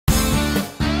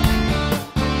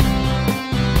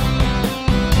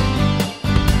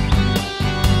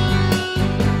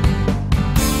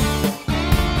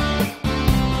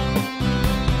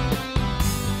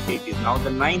now the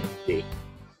 9th day.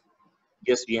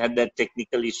 Yes, we had that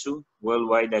technical issue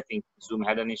worldwide. I think Zoom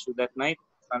had an issue that night,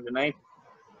 Sunday night.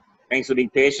 Thanks for being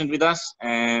patient with us,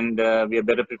 and we are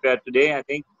better prepared today, I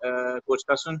think, Coach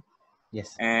Kasun.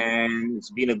 Yes. And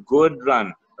it's been a good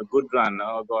run,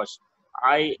 Oh gosh,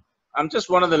 I'm just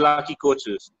one of the lucky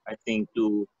coaches, I think,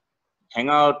 to hang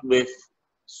out with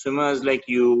swimmers like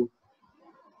you,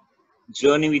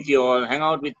 journey with you all, hang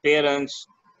out with parents,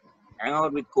 hang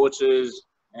out with coaches,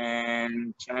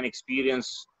 and try and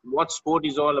experience what sport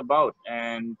is all about.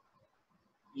 And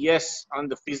yes, on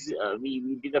the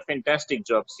we did a fantastic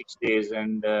job 6 days,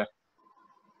 and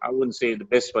I wouldn't say the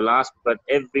best for last, but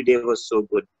every day was so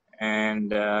good.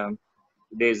 And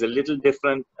today is a little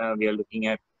different. We are looking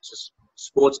at just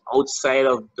sports outside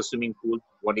of the swimming pool,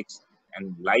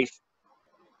 and life.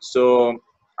 So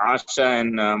Asha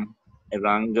and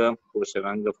Coach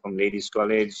Aranga from Ladies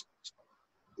College,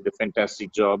 did a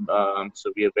fantastic job.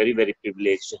 So we are very, very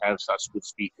privileged to have such good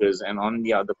speakers. And on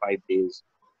the other 5 days,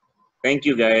 thank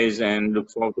you guys, and look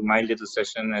forward to my little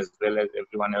session as well as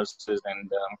everyone else's.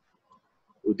 And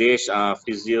Udesh, our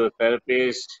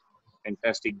physiotherapist,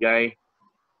 fantastic guy.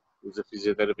 He's a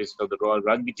physiotherapist of the Royal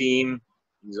Rugby team.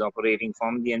 He's operating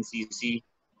from the NCC,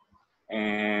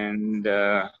 and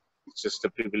it's just a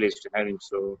privilege to have him.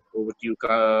 So over to you,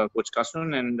 Coach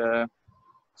Kasun, and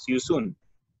see you soon.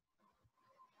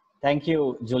 Thank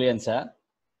you, Julian, sir.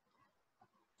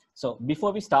 So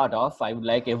before we start off, I would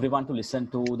like everyone to listen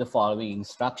to the following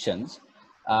instructions.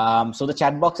 So the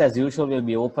chat box, as usual, will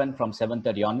be open from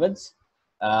 7:30 onwards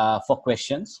for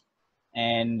questions.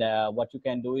 And what you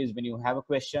can do is, when you have a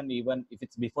question, even if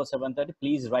it's before 7:30,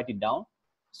 please write it down.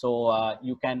 So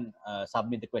you can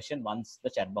submit the question once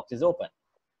the chat box is open.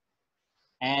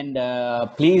 And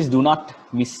please do not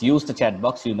misuse the chat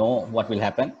box. You know what will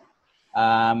happen.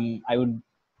 I would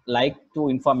like to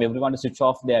inform everyone to switch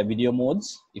off their video modes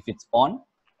if it's on.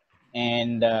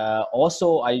 And also,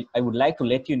 I would like to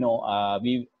let you know,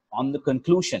 on the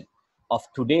conclusion of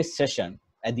today's session,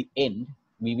 at the end,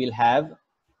 we will have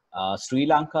Sri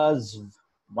Lanka's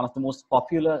one of the most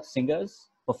popular singers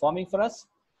performing for us.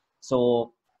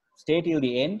 So stay till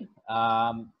the end,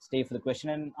 stay for the question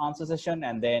and answer session,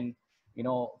 and then, you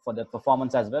know, for the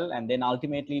performance as well. And then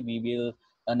ultimately we will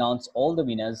announce all the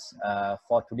winners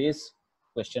for today's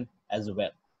question as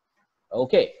well.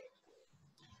 Okay.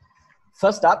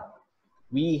 First up,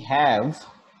 we have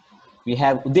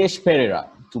Udesh Perera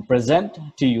to present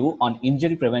to you on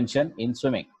injury prevention in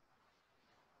swimming.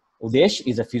 Udesh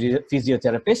is a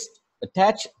physiotherapist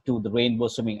attached to the Rainbow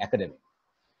Swimming Academy.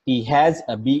 He has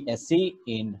a BSc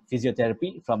in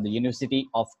physiotherapy from the University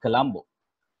of Colombo.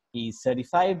 He is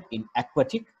certified in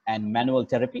aquatic and manual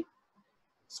therapy,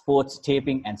 sports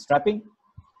taping and strapping,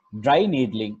 dry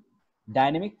needling,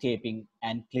 dynamic taping,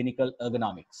 and clinical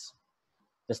ergonomics.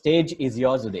 The stage is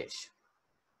yours, Udesh.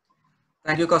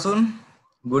 Thank you, Kasun.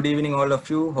 Good evening, all of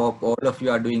you. Hope all of you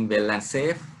are doing well and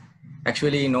safe.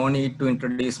 Actually, no need to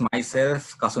introduce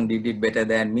myself. Kasun did it better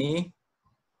than me.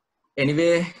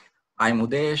 Anyway, I'm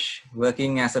Udesh,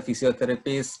 working as a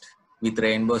physiotherapist with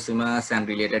Rainbow Swimmers and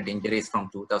related injuries from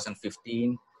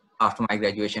 2015 after my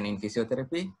graduation in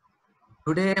physiotherapy.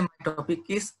 Today, my topic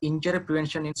is injury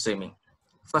prevention in swimming.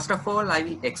 First of all, I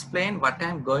will explain what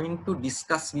I'm going to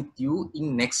discuss with you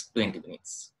in next 20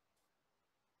 minutes.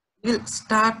 We'll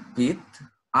start with,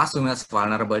 are swimmers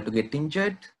vulnerable to get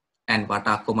injured, and what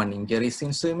are common injuries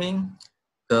in swimming,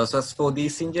 causes for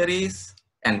these injuries,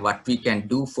 and what we can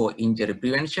do for injury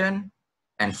prevention,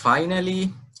 and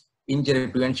finally, injury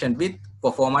prevention with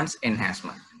performance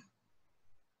enhancement.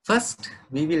 First,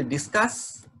 we will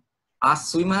discuss, are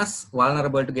swimmers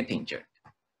vulnerable to get injured?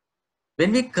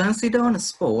 When we consider on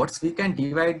sports, we can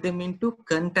divide them into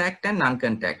contact and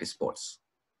non-contact sports.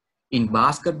 In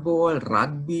basketball,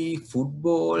 rugby,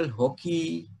 football,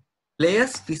 hockey,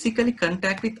 players physically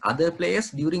contact with other players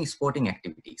during sporting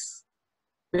activities.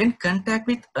 When contact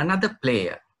with another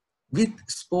player, with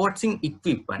sporting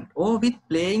equipment or with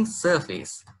playing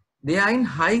surface, they are in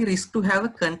high risk to have a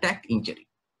contact injury.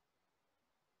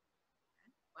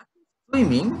 But in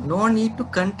swimming, no need to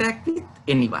contact with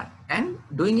anyone and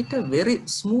doing it a very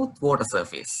smooth water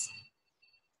surface.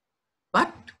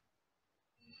 But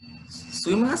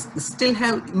swimmers still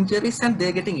have injuries and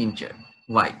they're getting injured.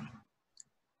 Why?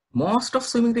 Most of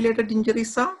swimming related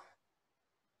injuries are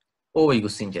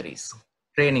overuse injuries,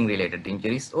 training related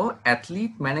injuries, or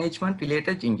athlete management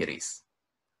related injuries.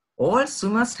 All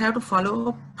swimmers have to follow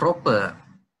a proper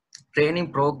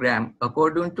training program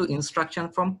according to instruction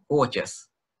from coaches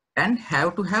and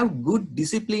have to have good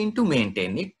discipline to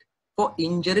maintain it for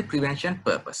injury prevention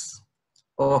purpose.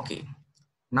 Okay,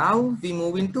 now we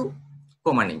move into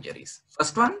common injuries.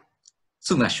 First one,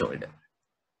 swimmer shoulder.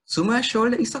 Swimmer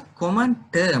shoulder is a common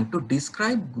term to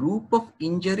describe group of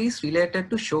injuries related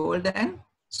to shoulder and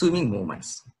swimming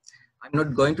movements. I'm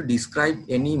not going to describe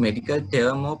any medical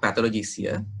term or pathologies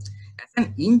here. As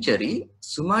an injury,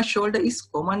 swimmer shoulder is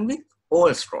common with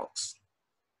all strokes.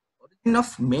 Origin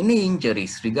of many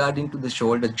injuries regarding to the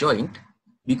shoulder joint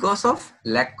because of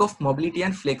lack of mobility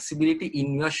and flexibility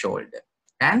in your shoulder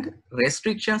and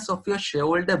restrictions of your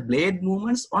shoulder blade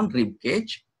movements on rib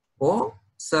cage or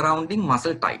surrounding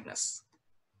muscle tightness.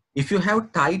 If you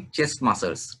have tight chest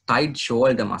muscles, tight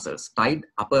shoulder muscles, tight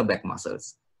upper back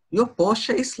muscles, your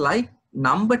posture is like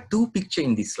number 2 picture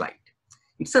in this slide.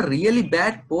 It's a really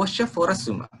bad posture for a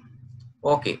swimmer.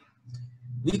 Okay,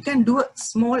 we can do a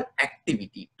small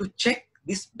activity to check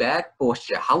this bad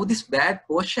posture, how this bad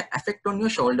posture affect on your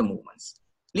shoulder movements.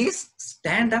 Please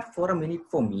stand up for a minute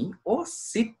for me or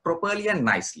sit properly and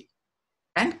nicely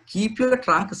and keep your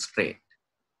trunk straight.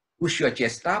 Push your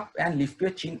chest up and lift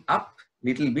your chin up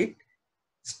little bit.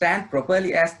 Stand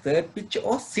properly as third picture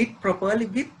or sit properly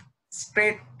with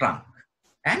straight trunk.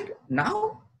 And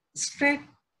now straight,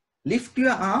 lift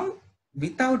your arm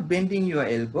without bending your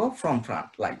elbow from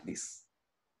front like this.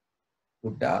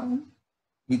 Put down.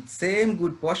 With same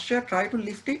good posture, try to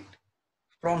lift it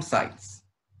from sides.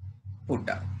 Put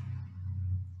down.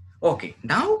 Okay,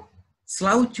 now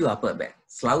slouch your upper back.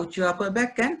 Slouch your upper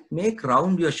back and make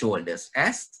round your shoulders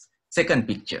as second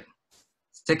picture.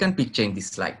 Second picture in this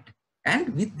slide.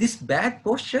 And with this bad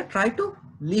posture, try to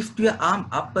lift your arm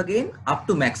up again, up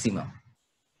to maximum.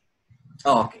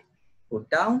 Okay, put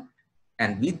down.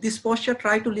 And with this posture,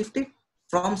 try to lift it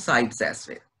from sides as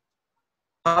well.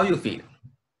 How you feel?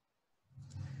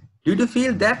 Do you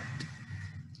feel that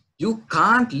you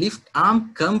can't lift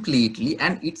arm completely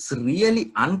and it's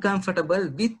really uncomfortable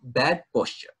with bad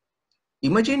posture?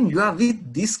 Imagine you are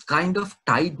with this kind of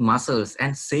tight muscles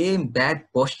and same bad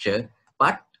posture,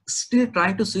 but still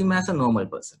trying to swim as a normal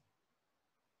person.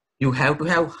 You have to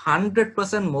have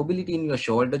 100% mobility in your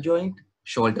shoulder joint,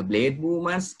 shoulder blade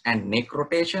movements, and neck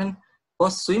rotation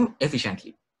for swim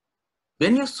efficiently.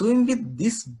 When you swim with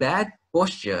this bad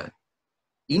posture,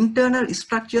 internal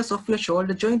structures of your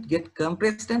shoulder joint get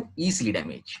compressed and easily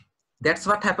damaged. That's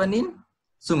what happened in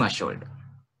swimmer shoulder.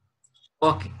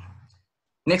 Okay.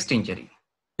 Next injury.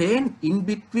 Pain in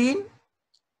between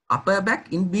upper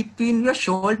back, in between your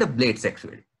shoulder blades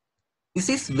actually. This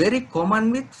is very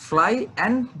common with fly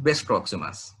and breaststroke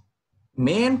swimmers.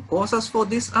 Main causes for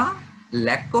this are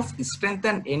lack of strength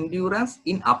and endurance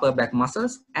in upper back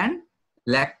muscles and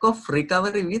lack of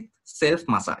recovery with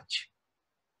self-massage.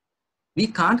 We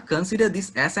can't consider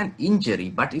this as an injury,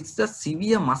 but it's a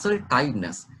severe muscle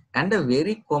tightness and a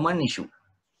very common issue.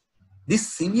 This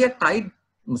severe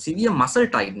muscle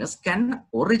tightness can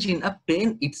origin a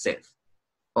pain itself.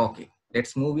 Okay,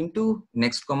 let's move into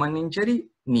next common injury,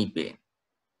 knee pain.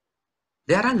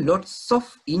 There are lots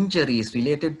of injuries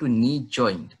related to knee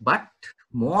joint, but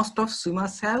most of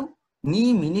swimmers have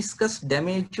knee meniscus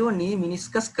damage or knee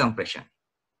meniscus compression.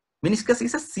 Meniscus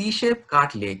is a C-shaped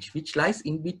cartilage which lies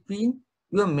in between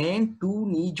your main 2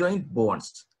 knee joint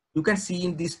bones. You can see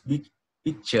in this big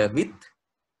picture with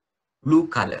blue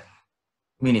color,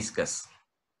 meniscus.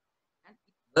 And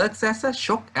it works as a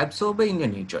shock absorber in your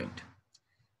knee joint.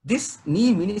 This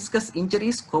knee meniscus injury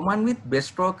is common with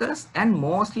breaststrokers and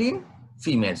mostly in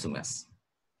female swimmers.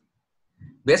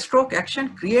 Breaststroke action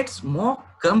creates more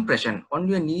compression on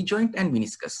your knee joint and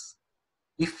meniscus.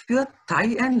 If your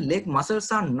thigh and leg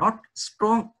muscles are not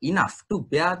strong enough to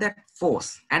bear that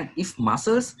force, and if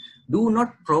muscles do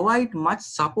not provide much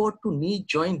support to knee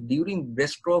joint during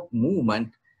breaststroke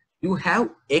movement, you have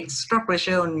extra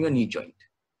pressure on your knee joint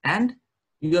and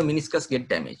your meniscus get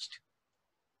damaged.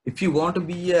 If you want to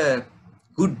be a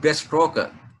good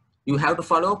breaststroker, you have to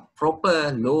follow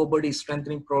proper lower body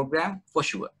strengthening program for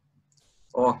sure.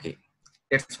 Okay,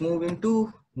 let's move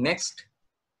into next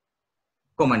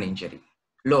common injury.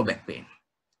 Low back pain.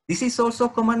 This is also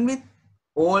common with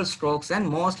all strokes and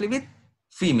mostly with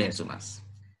female swimmers.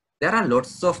 There are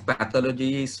lots of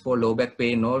pathologies for low back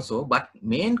pain also, but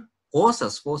main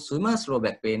causes for swimmers' low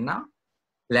back pain are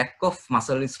lack of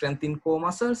muscle strength in core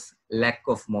muscles, lack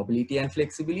of mobility and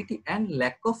flexibility, and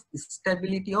lack of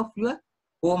stability of your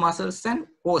core muscles and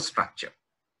core structure.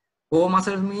 Core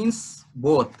muscles means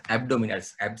both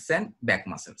abdominals, abs and back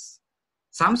muscles.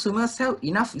 Some swimmers have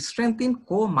enough strength in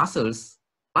core muscles,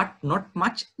 but not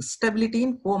much stability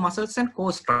in core muscles and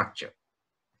core structure.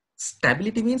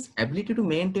 Stability means ability to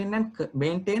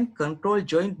maintain control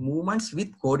joint movements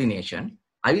with coordination.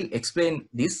 I will explain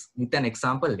this with an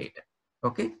example later.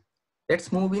 Okay,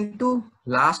 let's move into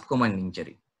last common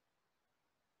injury.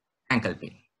 ankle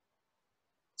pain.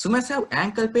 Swimmers have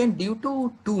ankle pain due to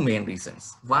two main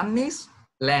reasons. One is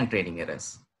land training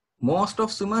errors. Most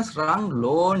of swimmers run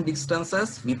long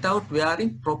distances without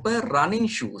wearing proper running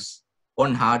shoes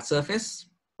on hard surface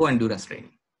for endurance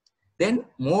training. Then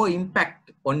more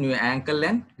impact on your ankle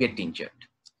and get injured.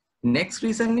 Next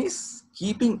reason is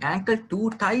keeping ankle too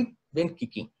tight when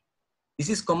kicking. This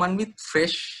is common with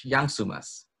fresh young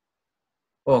swimmers.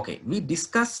 Okay, we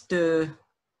discussed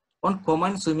on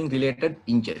common swimming related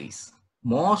injuries.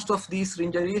 Most of these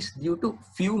injuries due to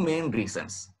few main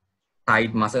reasons.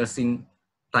 Tight muscles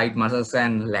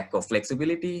and lack of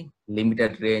flexibility,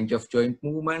 limited range of joint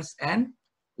movements, and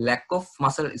lack of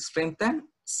muscle strength and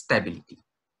stability.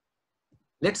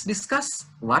 Let's discuss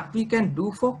what we can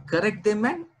do for correct them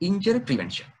and injury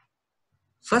prevention.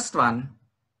 First one,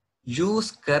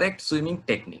 use correct swimming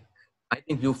technique. I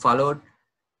think you followed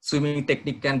swimming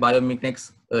technique and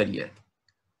biomechanics earlier.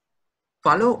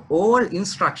 Follow all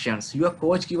instructions your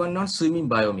coach given on swimming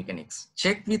biomechanics.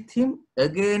 Check with him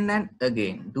again and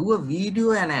again. Do a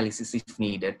video analysis if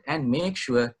needed and make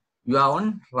sure you are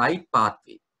on right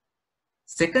pathway.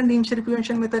 Second injury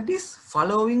prevention method is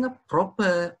following a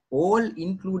proper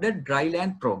all-included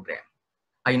dryland program.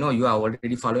 I know you are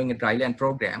already following a dryland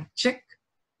program. Check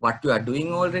what you are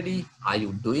doing already. Are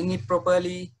you doing it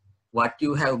properly? What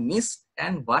you have missed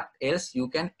and what else you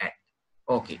can add.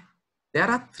 Okay. There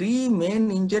are three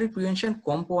main injury prevention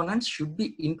components should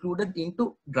be included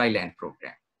into dryland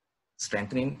program.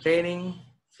 Strengthening training,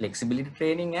 flexibility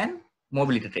training, and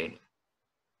mobility training.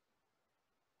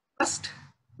 First,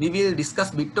 we will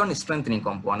discuss bit on strengthening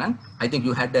component. I think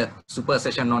you had a super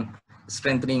session on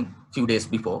strengthening few days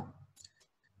before.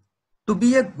 To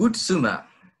be a good swimmer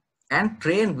and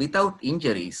train without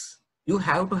injuries, you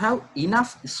have to have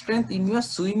enough strength in your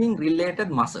swimming related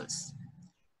muscles.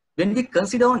 When we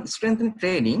consider on strengthening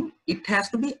training, it has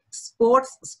to be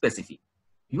sports specific.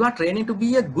 You are training to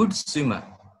be a good swimmer,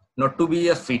 not to be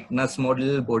a fitness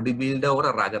model, bodybuilder, or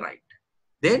a ruggerite.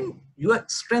 Then your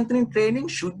strengthening training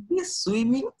should be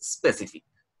swimming specific.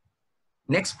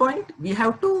 Next point, we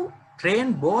have to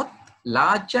train both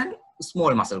large and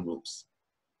small muscle groups.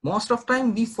 Most of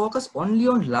time we focus only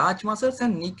on large muscles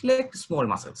and neglect small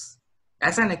muscles.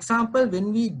 As an example,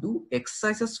 when we do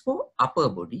exercises for upper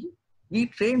body, we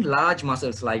train large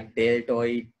muscles like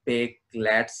deltoid, pec,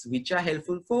 lats, which are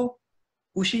helpful for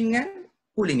pushing and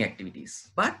pulling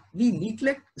activities. But we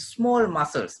neglect small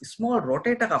muscles, small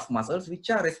rotator cuff muscles, which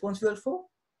are responsible for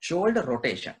shoulder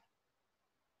rotation.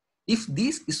 If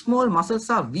these small muscles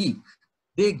are weak,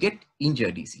 they get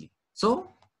injured easily.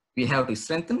 So we have to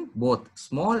strengthen both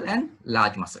small and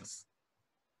large muscles.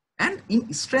 And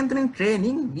in strengthening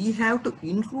training, we have to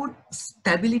include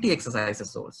stability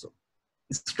exercises also.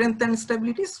 Strength and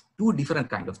stability is two different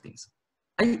kind of things.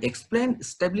 I explained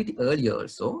stability earlier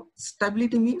also.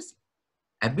 Stability means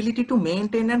ability to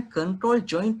maintain and control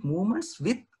joint movements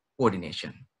with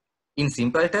coordination. In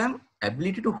simple terms,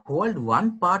 ability to hold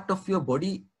one part of your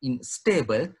body in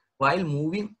stable while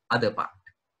moving other part.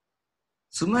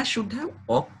 Swimmers should have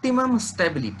optimum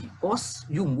stability because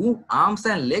you move arms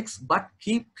and legs but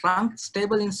keep trunk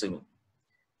stable in swimming.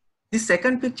 This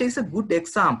second picture is a good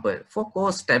example for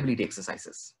core stability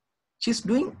exercises. She's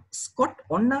doing squat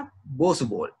on a Bosu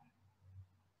ball.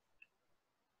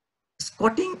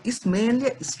 Squatting is mainly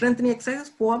a strengthening exercise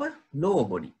for our lower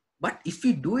body. But if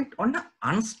we do it on an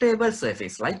unstable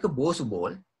surface like a Bosu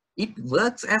ball, it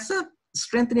works as a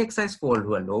strengthening exercise for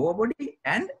our lower body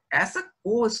and as a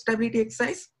core stability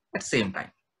exercise at the same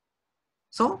time.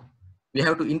 So we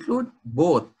have to include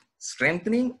both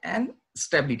strengthening and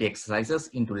stability exercises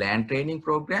into land training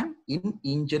program in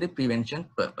injury prevention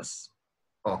purpose.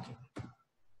 Okay.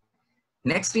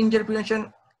 Next injury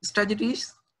prevention strategy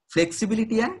is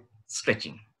flexibility and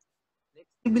stretching.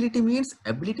 Flexibility means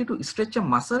ability to stretch a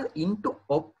muscle into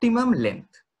optimum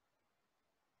length.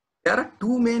 There are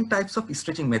two main types of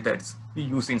stretching methods we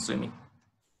use in swimming: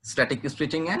 static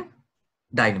stretching and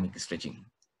dynamic stretching.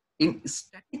 In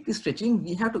static stretching,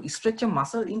 we have to stretch a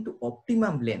muscle into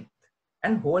optimum length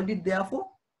and hold it there for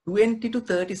 20 to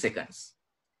 30 seconds.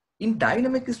 In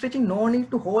dynamic stretching, no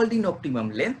need to hold in optimum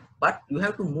length, but you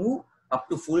have to move up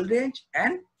to full range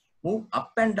and move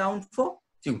up and down for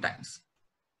few times.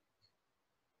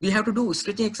 We have to do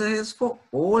stretching exercises for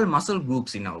all muscle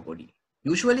groups in our body.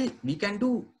 Usually we can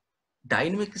do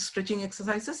dynamic stretching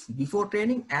exercises before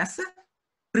training as a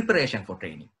preparation for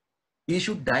training. We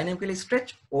should dynamically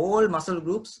stretch all muscle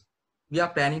groups we are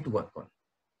planning to work on.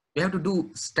 We have to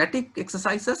do static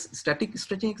exercises, static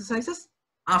stretching exercises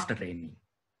after training.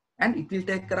 And it will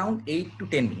take around 8 to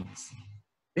 10 minutes.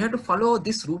 We have to follow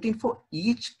this routine for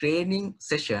each training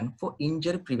session for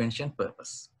injury prevention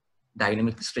purpose.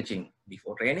 Dynamic stretching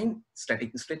before training,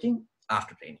 static stretching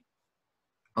after training.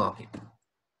 Okay.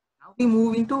 Now we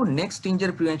move into next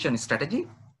injury prevention strategy,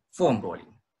 foam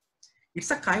rolling.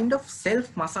 It's a kind of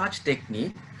self-massage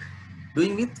technique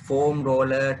doing with foam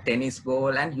roller, tennis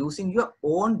ball, and using your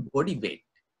own body weight.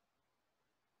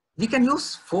 We can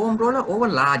use foam roller over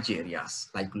large areas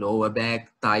like lower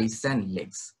back, thighs, and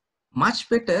legs. Much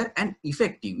better and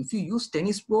effective if you use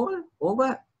tennis ball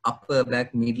over upper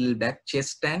back, middle back,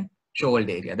 chest, and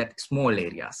shoulder area, that small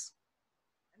areas.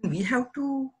 And we have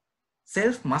to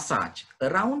self-massage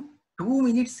around 2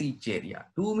 minutes each area,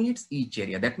 2 minutes each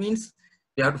area. That means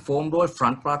we have to foam roll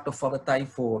front part of our thigh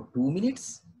for 2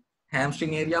 minutes,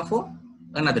 hamstring area for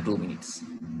another 2 minutes.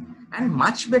 And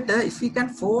much better if we can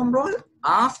foam roll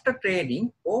after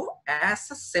training or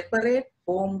as a separate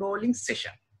foam rolling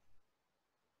session.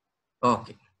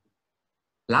 Okay.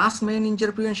 Last main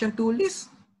injury prevention tool is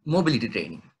mobility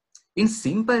training. In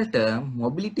simple term,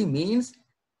 mobility means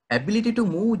ability to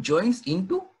move joints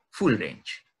into full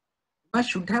range. You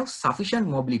should have sufficient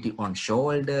mobility on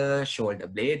shoulder, shoulder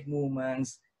blade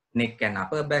movements, neck and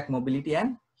upper back mobility,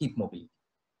 and hip mobility.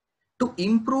 To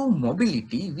improve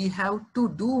mobility, we have to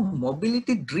do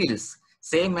mobility drills,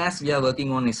 same as we are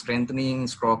working on strengthening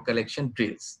stroke collection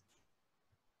drills.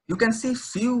 You can see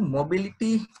few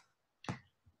mobility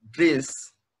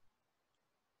drills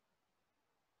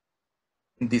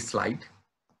in this slide.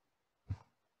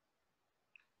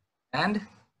 And you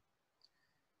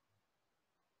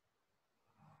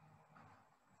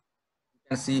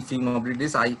can see few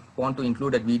mobilities. I want to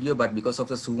include a video, but because of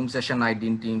the Zoom session, I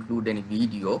didn't include any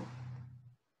video.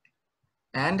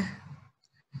 And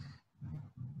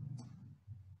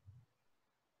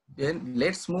then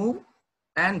let's move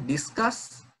and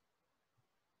discuss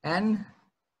and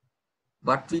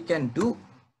what we can do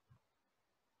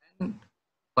and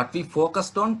what we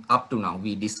focused on up to now.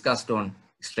 We discussed on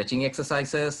stretching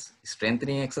exercises,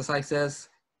 strengthening exercises,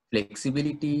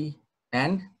 flexibility,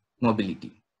 and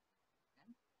mobility.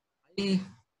 I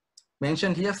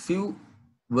mentioned here few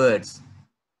words.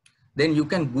 Then you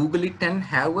can Google it and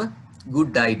have a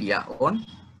good idea on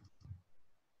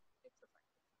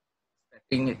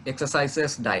stretching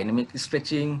exercises, dynamic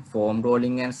stretching, foam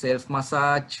rolling and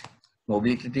self-massage,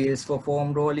 mobility drills for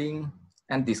foam rolling,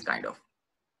 and this kind of.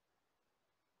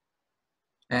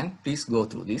 And please go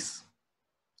through this.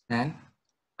 And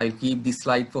I'll keep this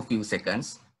slide for a few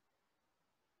seconds.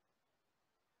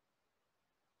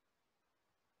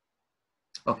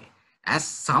 Okay. As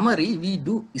summary, we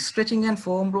do stretching and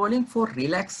foam rolling for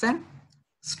relax and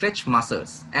stretch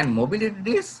muscles, and mobility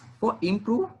drills for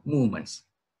improve movements.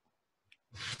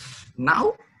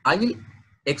 Now I will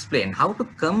explain how to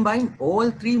combine all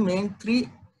three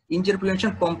injury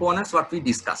prevention components what we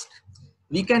discussed.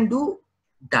 We can do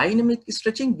dynamic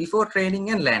stretching before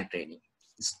training and land training,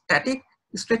 static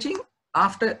stretching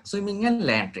after swimming and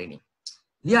land training.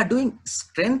 We are doing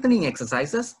strengthening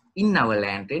exercises in our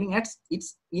land training, as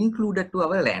it's included to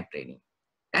our land training,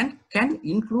 and can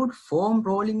include foam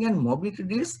rolling and mobility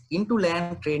drills into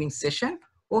land training session,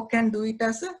 or can do it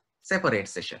as a separate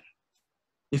session.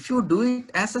 If you do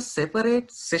it as a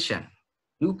separate session,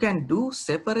 you can do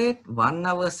separate 1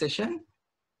 hour session,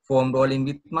 foam rolling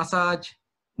with massage,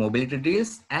 mobility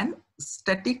drills, and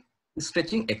static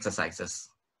stretching exercises.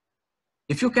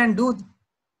 If you can do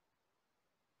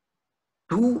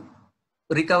 2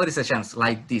 recovery sessions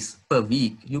like this per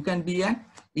week, you can be an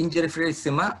injury-free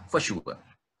swimmer for sure.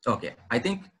 Okay, I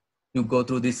think you go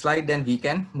through this slide, then we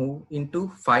can move into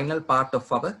final part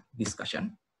of our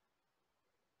discussion.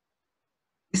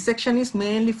 This section is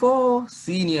mainly for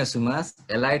senior swimmers,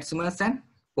 allied swimmers, and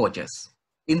coaches.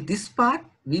 In this part,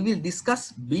 we will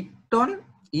discuss bit on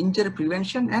injury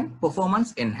prevention and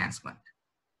performance enhancement.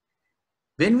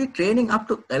 When we're training up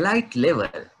to elite level,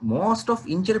 most of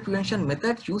injury prevention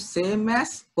methods use same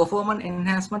as performance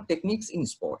enhancement techniques in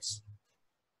sports.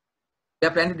 We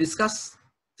are planning to discuss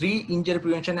 3 injury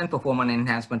prevention and performance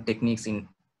enhancement techniques in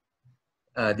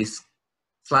this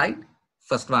slide.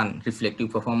 First one, reflective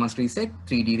performance reset,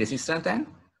 3D resistance, and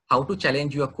how to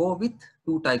challenge your core with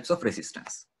 2 types of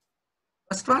resistance.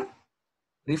 First one,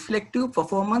 reflective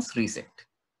performance reset.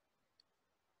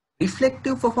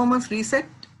 Reflective performance reset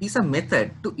is a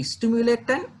method to stimulate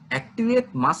and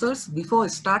activate muscles before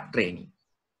start training.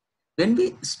 When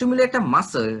we stimulate a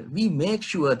muscle, we make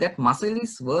sure that muscle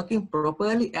is working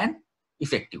properly and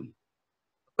effectively.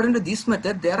 According to this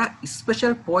method, there are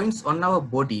special points on our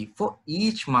body for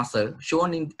each muscle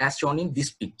as shown in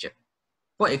this picture.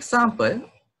 For example,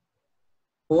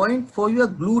 point for your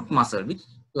glute muscle, which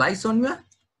lies on your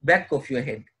back of your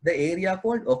head, the area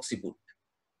called occiput.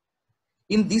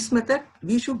 In this method,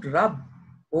 we should rub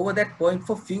over that point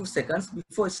for few seconds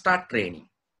before start training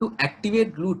to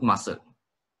activate glute muscle.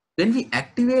 When we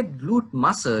activate glute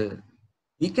muscle,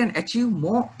 we can achieve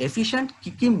more efficient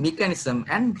kicking mechanism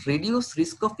and reduce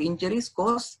risk of injuries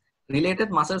because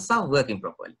related muscles are working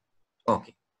properly.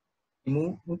 Okay, we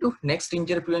move into next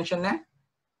injury prevention and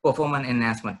performance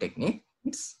enhancement technique.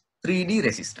 It's 3D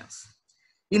resistance.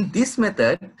 In this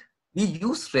method, we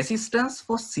use resistance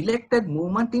for selected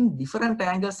movement in different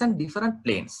angles and different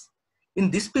planes.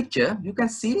 In this picture, you can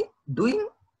see doing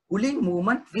pulling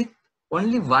movement with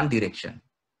only one direction,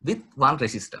 with one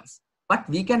resistance. But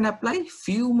we can apply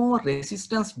few more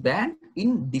resistance band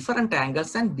in different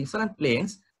angles and different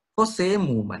planes for same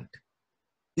movement.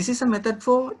 This is a method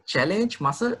for challenge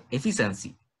muscle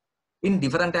efficiency in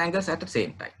different angles at the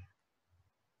same time.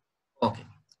 Okay.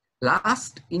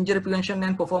 Last injury prevention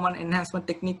and performance enhancement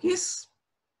technique is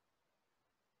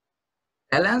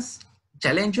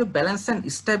challenge your balance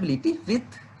and stability with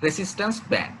resistance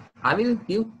band. I will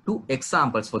give 2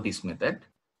 examples for this method.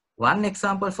 One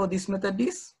example for this method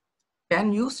is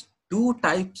can use 2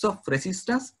 types of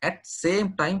resistance at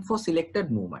same time for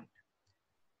selected movement.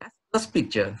 As first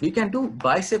picture, we can do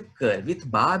bicep curl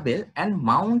with barbell and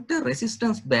mount a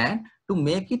resistance band to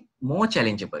make it more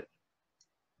challengeable.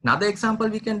 Another example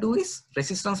we can do is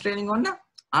resistance training on an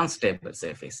unstable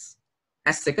surface.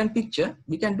 As second picture,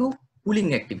 we can do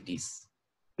pulling activities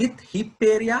with hip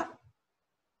area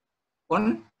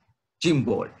on gym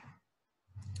ball.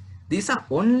 These are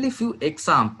only few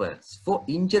examples for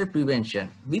injury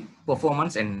prevention with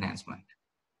performance enhancement.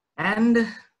 And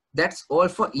that's all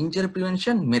for injury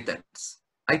prevention methods.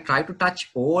 I try to touch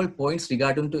all points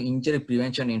regarding to injury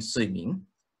prevention in swimming.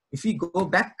 If we go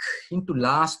back into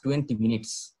last 20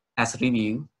 minutes as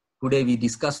review, today we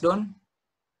discussed on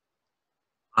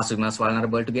are swimmers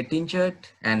vulnerable to get injured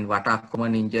and what are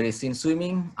common injuries in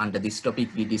swimming. Under this topic,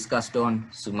 we discussed on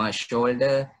swimmer's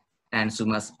shoulder and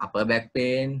swimmer's upper back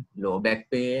pain, lower back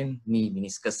pain, knee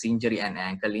meniscus injury and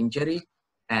ankle injury.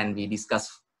 And we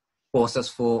discussed causes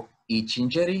for each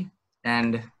injury.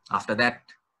 And after that,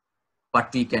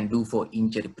 what we can do for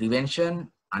injury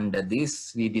prevention. Under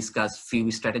this, we discussed few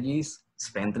strategies: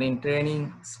 strengthening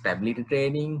training, stability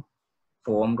training,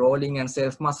 foam rolling and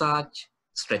self-massage,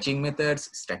 stretching methods,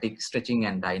 static stretching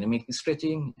and dynamic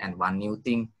stretching, and one new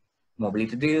thing,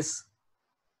 mobility drills.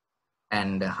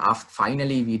 And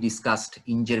finally, we discussed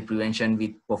injury prevention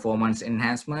with performance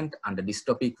enhancement. Under this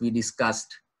topic, we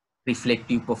discussed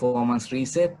reflective performance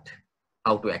reset,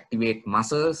 how to activate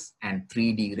muscles and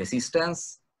 3D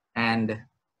resistance, and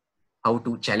how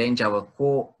to challenge our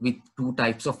core with 2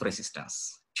 types of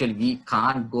resistance. Actually, we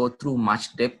can't go through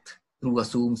much depth through a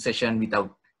Zoom session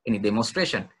without any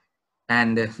demonstration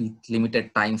and with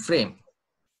limited time frame.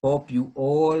 Hope you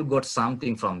all got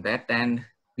something from that and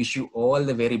wish you all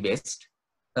the very best.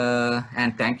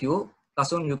 And thank you.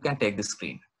 Kasun, you can take the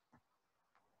screen.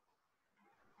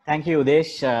 Thank you,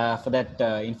 Udesh, for that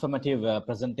informative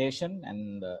presentation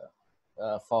and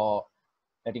for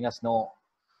letting us know,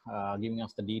 giving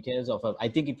us the details of, I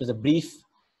think it was a brief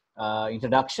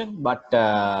introduction, but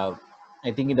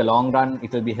I think in the long run,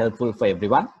 it will be helpful for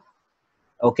everyone.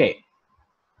 Okay.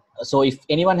 So if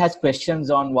anyone has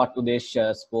questions on what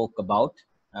Udesh spoke about,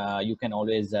 you can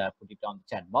always put it on the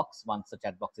chat box once the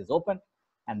chat box is open.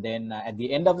 And then at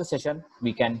the end of the session,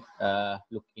 we can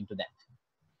look into that.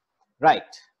 Right.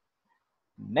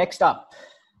 Next up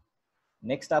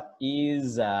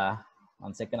is,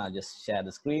 1 second, I'll just share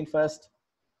the screen first.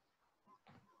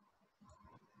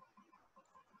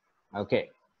 Okay.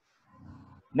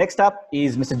 Next up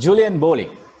is Mr. Julian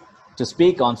Bolling to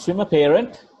speak on swimmer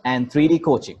parent and 3D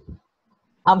coaching.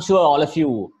 I'm sure all of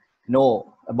you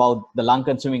know about the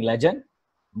Lankan swimming legend,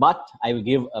 but I will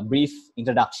give a brief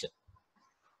introduction.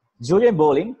 Julian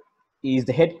Bolling is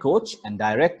the head coach and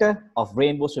director of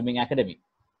Rainbow Swimming Academy.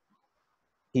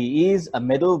 He is a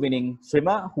medal-winning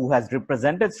swimmer who has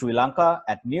represented Sri Lanka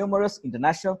at numerous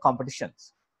international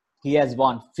competitions. He has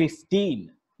won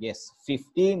 15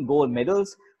 gold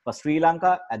medals for Sri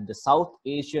Lanka at the South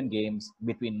Asian Games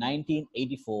between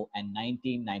 1984 and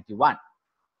 1991.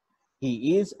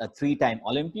 He is a 3-time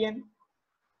Olympian,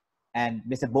 and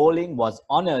Mr. Bolling was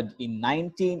honored in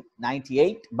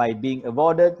 1998 by being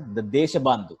awarded the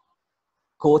Deshabandhu.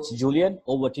 Coach Julian,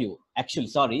 over to you. Actually,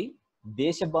 sorry,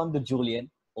 Deshabandhu Julian,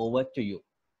 over to you.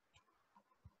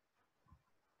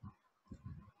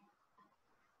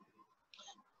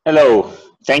 Hello.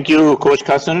 Thank you, Coach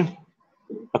Kasun.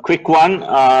 A quick one.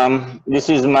 This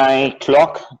is my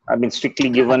clock. I've been strictly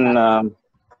given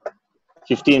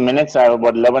 15 minutes. I have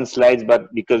about 11 slides,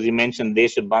 but because you mentioned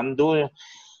Desha Bandhu,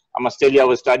 I must tell you, I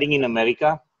was studying in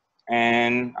America.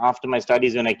 And after my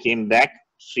studies, when I came back,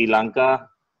 Sri Lanka,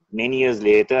 many years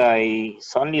later, I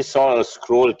suddenly saw a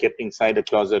scroll kept inside a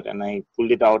closet, and I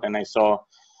pulled it out and I saw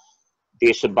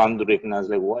Desha Bandhu written. I was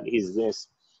like, what is this?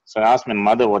 So I asked my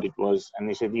mother what it was, and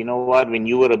they said, you know what, when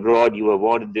you were abroad, you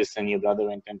awarded this, and your brother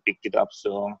went and picked it up. So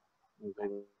I was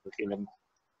like, okay, then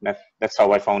that's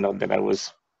how I found out that I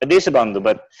was a Desha Bandhu.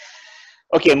 But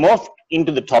okay, more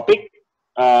into the topic.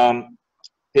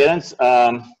 Parents,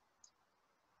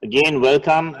 again,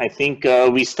 welcome. I think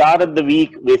we started the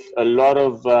week with a lot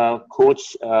of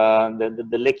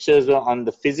the lectures on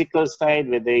the physical side,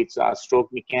 whether it's stroke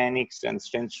mechanics and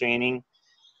strength training.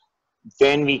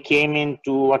 Then we came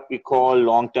into what we call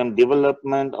long-term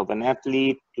development of an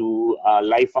athlete, to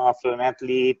life after an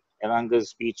athlete. Eranga's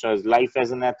speech was life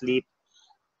as an athlete.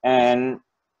 And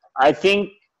I think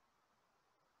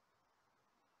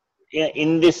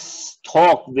in this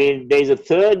talk, there's a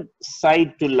third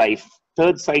side to life,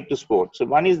 third side to sport. So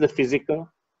one is the physical,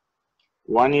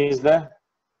 one is the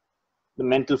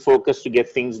mental focus to get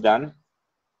things done,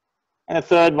 and the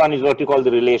third one is what you call the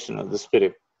relational, the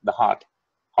spirit, the heart,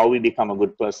 how we become a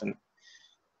good person.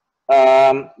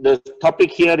 The topic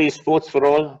here is sports for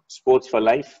all, sports for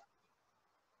life.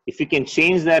 If you can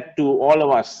change that to all of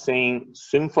us, saying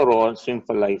swim for all, swim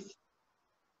for life.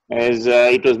 As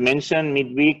it was mentioned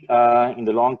midweek in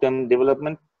the long-term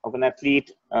development of an athlete,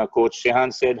 Coach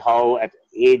Shehan said how at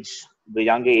the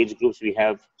younger age groups, we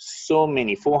have so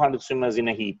many, 400 swimmers in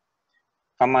a heat.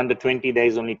 Come under 20, there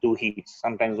is only 2 heats,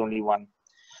 sometimes only 1.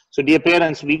 So dear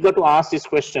parents, we got to ask this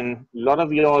question. A lot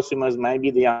of your swimmers might be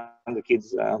the younger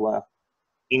kids who are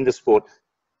in the sport.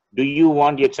 Do you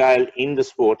want your child in the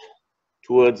sport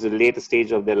towards the later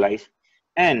stage of their life?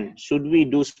 And should we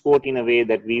do sport in a way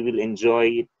that we will enjoy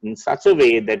it in such a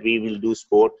way that we will do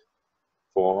sport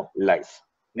for life?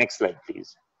 Next slide,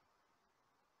 please.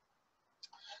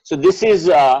 So this is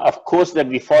a course that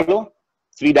we follow,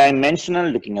 3-dimensional,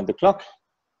 looking at the clock.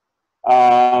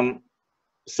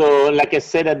 So like I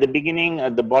said at the beginning,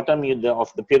 at the bottom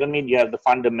of the pyramid, you have the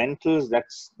fundamentals.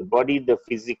 That's the body, the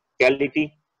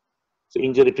physicality. So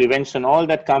injury prevention, all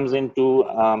that comes into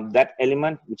that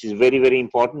element, which is very, very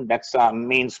important. That's our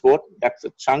main sport. That's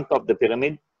a chunk of the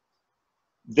pyramid.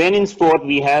 Then in sport,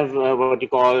 we have what you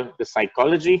call the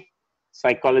psychology.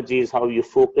 Psychology is how you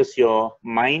focus your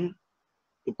mind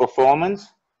to performance,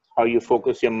 how you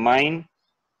focus your mind.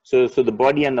 So the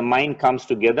body and the mind comes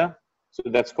together. So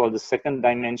that's called the second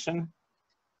dimension.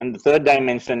 And the third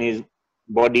dimension is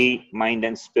body, mind,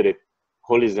 and spirit,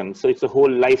 holism. So it's a whole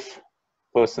life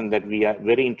person that we are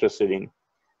very interested in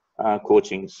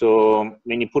coaching. So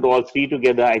when you put all three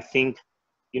together, I think,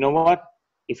 you know what?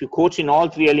 If you coach in all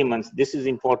 3 elements, this is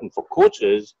important for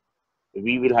coaches,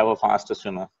 we will have a faster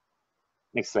swimmer.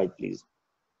 Next slide, please.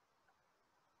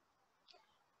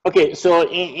 Okay, so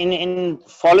in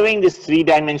following this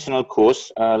 3-dimensional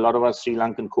course, a lot of our Sri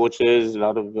Lankan coaches, a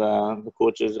lot of the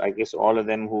coaches, I guess all of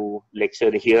them who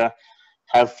lectured here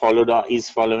have followed or is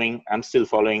following. I'm still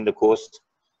following the course,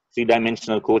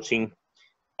 3-dimensional coaching.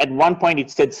 At one point, it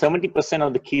said 70%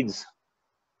 of the kids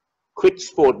quit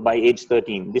sport by age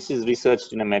 13. This is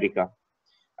researched in America.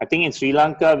 I think in Sri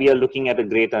Lanka, we are looking at a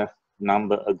greater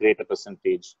number, a greater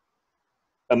percentage.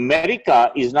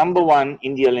 America is #1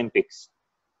 in the Olympics.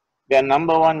 They are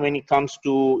 #1 when it comes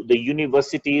to the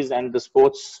universities and the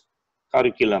sports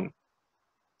curriculum.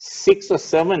 6 or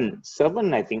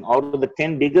 7, I think, out of the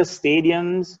 10 biggest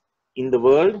stadiums in the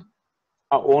world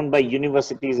are owned by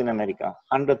universities in America,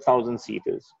 100,000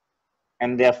 seaters,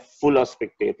 and they are full of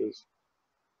spectators.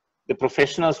 The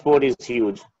professional sport is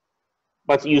huge,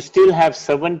 but you still have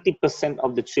 70%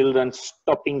 of the children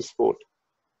stopping sport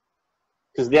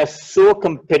because they are so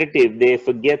competitive, they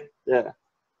forget the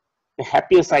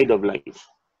happier side of life.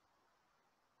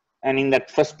 And in that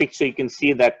first picture, you can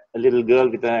see that a little girl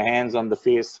with her hands on the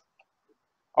face,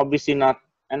 obviously not.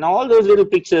 And all those little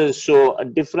pictures show a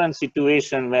different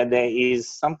situation where there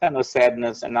is some kind of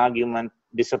sadness, an argument,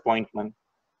 disappointment.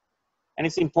 And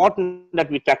it's important that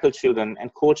we tackle children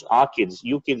and coach our kids,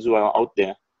 you kids who are out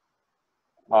there,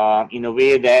 in a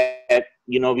way that,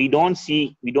 you know, we don't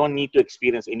need to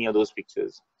experience any of those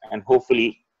pictures. And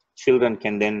hopefully children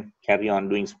can then carry on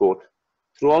doing sport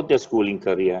throughout their schooling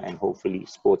career and hopefully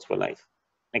sports for life.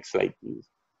 Next slide, please.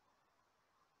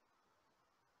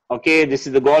 Okay, this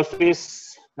is the golf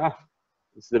face.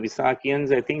 This is the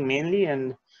Visakians, I think, mainly,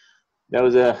 and there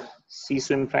was a sea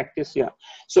swim practice. Yeah.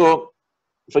 So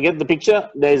forget the picture.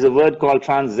 There is a word called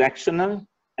transactional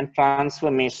and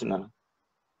transformational.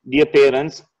 Dear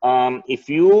parents, if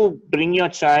you bring your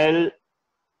child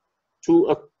to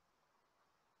a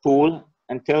pool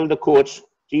and tell the coach,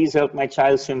 please help my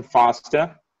child swim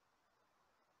faster,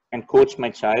 and coach my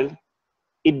child,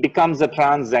 it becomes a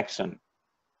transaction.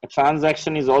 A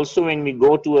transaction is also when we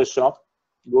go to a shop,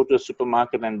 go to a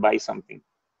supermarket and buy something.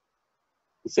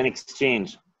 It's an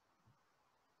exchange.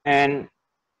 And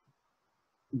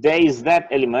there is that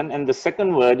element. And the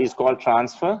second word is called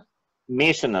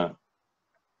transformational.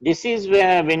 This is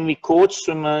where when we coach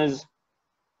swimmers,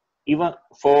 even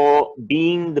for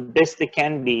being the best they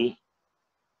can be,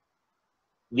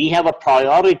 we have a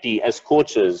priority as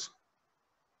coaches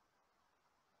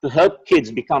to help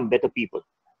kids become better people.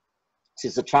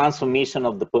 It's a transformation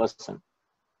of the person.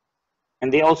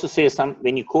 And they also say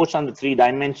when you coach on the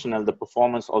 3-dimensional, the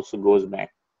performance also goes back.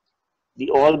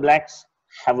 The All Blacks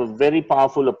have a very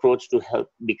powerful approach to help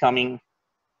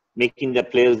making their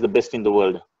players the best in the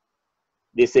world.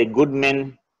 They say good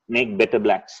men make better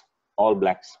blacks, All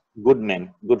Blacks, good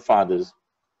men, good fathers.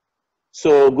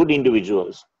 So good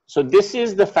individuals. So this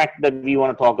is the fact that we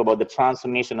want to talk about, the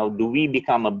transformation of do we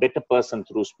become a better person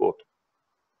through sport.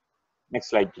 Next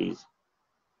slide, please.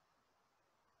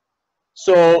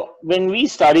 So when we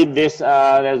studied this,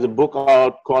 there's a book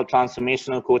out called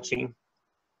Transformational Coaching.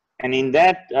 And in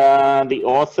that, the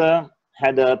author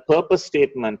had a purpose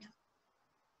statement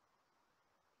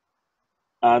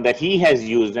that he has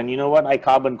used. And you know what? I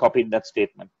carbon copied that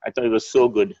statement. I thought it was so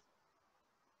good.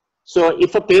 So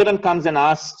if a parent comes and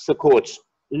asks a coach,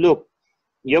 look,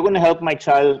 you're going to help my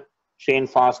child train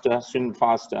faster, swim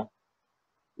faster.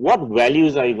 What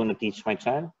values are you going to teach my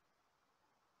child?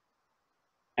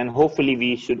 And hopefully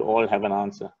we should all have an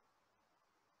answer.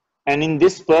 And in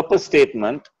this purpose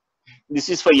statement, this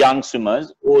is for young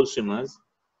swimmers, old swimmers.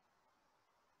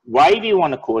 Why we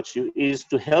want to coach you is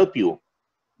to help you,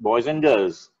 boys and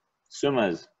girls,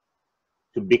 swimmers,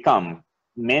 to become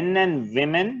men and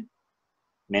women,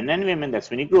 that's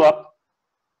when you grow up,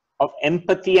 of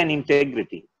empathy and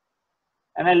integrity.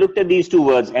 And I looked at these two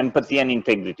words, empathy and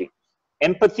integrity.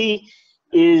 Empathy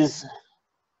is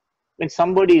when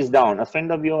somebody is down, a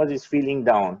friend of yours is feeling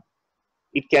down.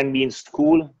 It can be in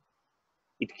school,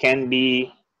 it can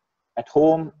be at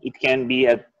home, it can be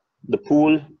at the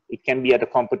pool, it can be at a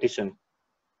competition.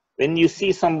 When you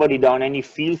see somebody down and you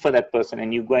feel for that person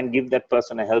and you go and give that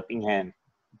person a helping hand,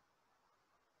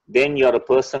 then you're a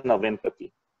person of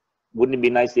empathy. Wouldn't it be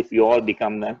nice if you all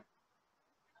become that?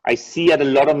 I see at a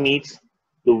lot of meets,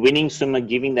 the winning swimmer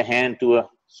giving the hand to a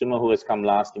swimmer who has come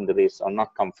last in the race or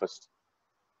not come first.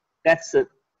 That's a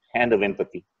hand of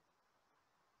empathy.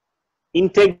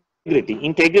 Integrity.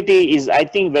 Integrity is, I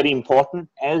think, very important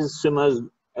as swimmers,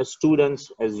 as students,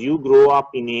 as you grow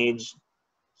up in age.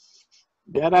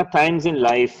 There are times in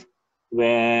life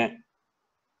where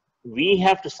we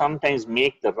have to sometimes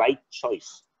make the right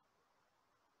choice.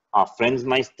 Our friends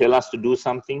might tell us to do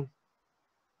something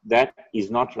that is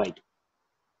not right.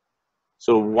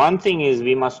 So one thing is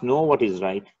we must know what is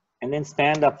right and then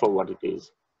stand up for what it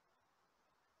is.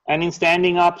 And in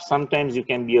standing up, sometimes you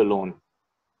can be alone.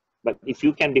 But if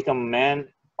you can become a man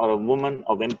or a woman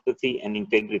of empathy and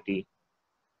integrity,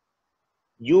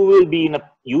 you will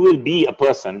be a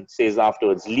person, says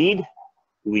afterwards, lead,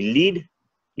 you will lead.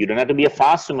 You don't have to be a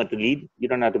fast swimmer to lead. You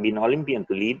don't have to be an Olympian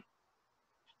to lead.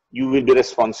 You will be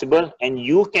responsible and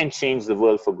you can change the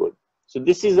world for good. So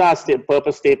this is our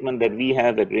purpose statement that we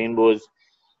have at Rainbows.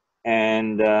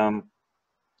 And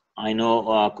I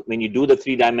know when you do the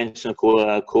 3-dimensional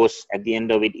course, at the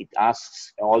end of it, it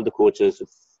asks all the coaches to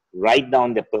write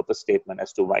down their purpose statement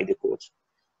as to why they coach.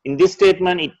 In this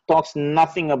statement, it talks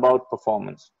nothing about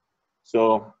performance.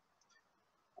 So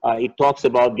it talks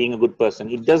about being a good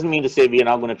person. It doesn't mean to say we are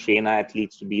now going to train our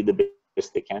athletes to be the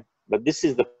best they can, but this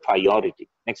is the priority.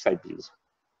 Next slide, please.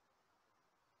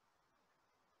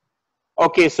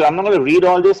 Okay, so I'm not going to read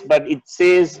all this, but it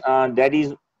says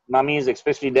daddies, mummies,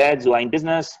 especially dads who are in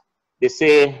business, they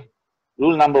say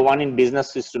rule number 1 in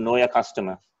business is to know your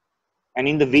customer. And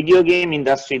in the video game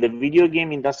industry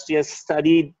has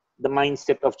studied the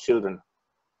mindset of children.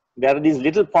 There are these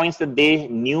little points that they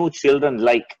knew children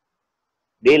like.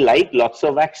 They like lots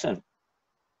of action.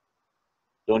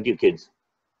 Don't you kids?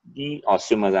 Or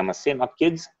swimmers, I must say, not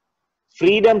kids.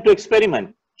 Freedom to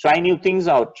experiment. Try new things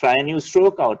out. Try a new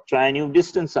stroke out. Try a new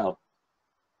distance out.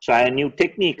 Try a new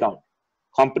technique out.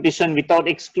 Competition without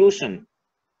exclusion.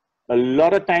 A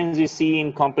lot of times we see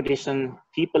in competition,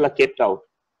 people are kept out.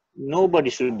 Nobody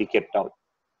should be kept out.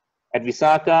 At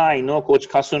Visaka, I know Coach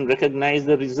Kasun recognized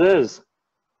the reserves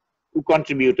who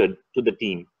contributed to the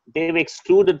team. They were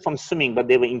excluded from swimming, but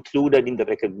they were included in the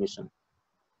recognition.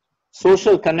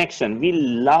 Social connection. We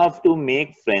love to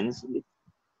make friends with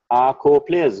our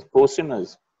co-players,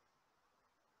 co-swimmers.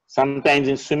 Sometimes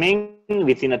in swimming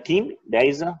within a team, there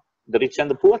is the rich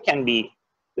and the poor can be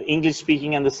the English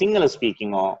speaking and the singular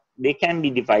speaking, or they can be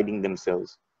dividing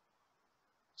themselves.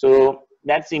 So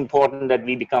that's important that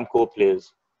we become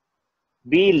co-players.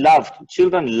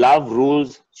 Children love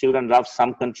rules, children love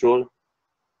some control.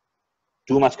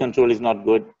 Too much control is not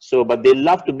good. So, but they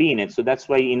love to be in it. So that's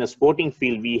why in a sporting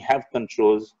field, we have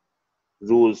controls,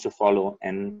 rules to follow.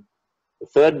 And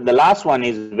the last one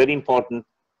is very important,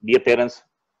 dear parents.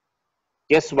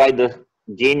 Guess why the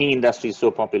gaming industry is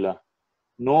so popular?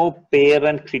 No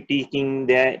parent critiquing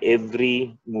their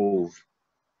every move.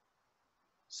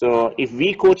 So if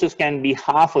we coaches can be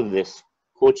half of this,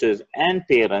 coaches and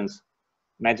parents,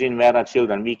 imagine where our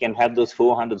children, we can have those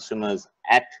 400 swimmers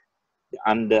at the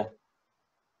under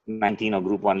 19 or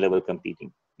group 1 level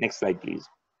competing. Next slide, please.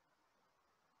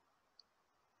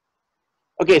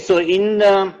 Okay, so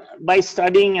by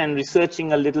studying and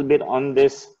researching a little bit on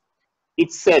this,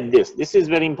 it said this is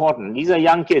very important. These are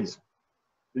young kids.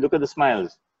 Look at the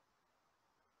smiles.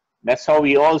 That's how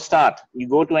we all start. You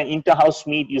go to an inter-house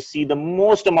meet, you see the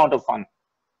most amount of fun.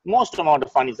 Most amount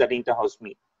of fun is at inter-house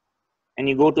meet. And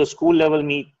you go to a school level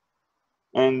meet,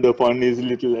 and the fun is a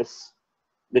little less.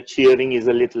 The cheering is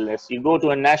a little less. You go to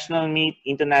a national meet,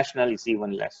 international is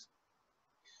even less.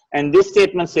 And this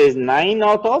statement says 9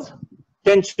 out of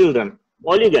 10 children,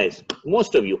 all you guys,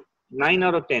 most of you, 9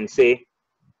 out of 10 say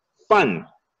fun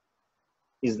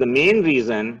is the main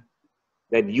reason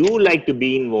that you like to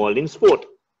be involved in sport,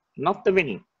 not the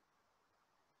winning.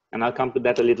 And I'll come to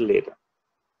that a little later.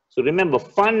 So remember,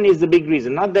 fun is the big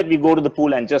reason, not that we go to the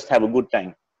pool and just have a good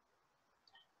time.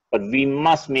 But we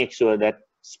must make sure that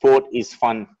sport is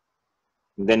fun.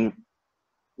 Then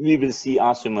we will see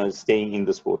our swimmers staying in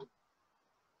the sport.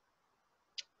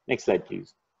 Next slide,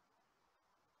 please.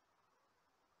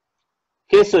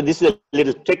 Okay, so this is a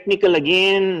little technical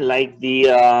again, like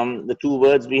the two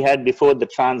words we had before, the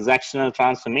transactional,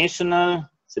 transformational.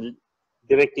 So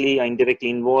directly or indirectly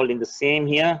involved in the same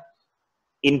here.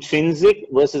 Intrinsic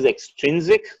versus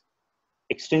extrinsic.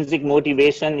 Extrinsic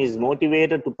motivation is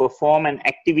motivated to perform an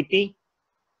activity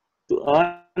to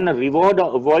earn a reward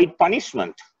or avoid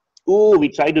punishment. Ooh, we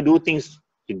try to do things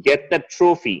to get that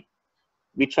trophy.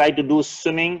 We try to do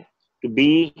swimming to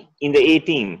be in the A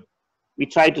team.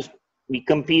 We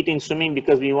compete in swimming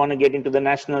because we want to get into the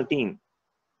national team.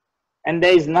 And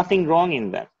there is nothing wrong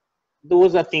in that.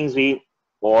 Those are things we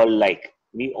all like.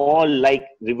 We all like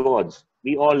rewards.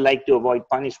 We all like to avoid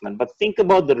punishment. But think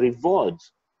about the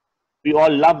rewards. We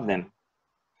all love them.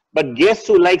 But guess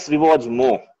who likes rewards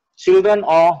more? Children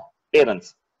or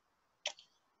parents?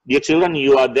 Dear children,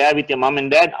 you are there with your mom and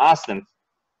dad. Ask them.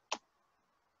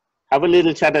 Have a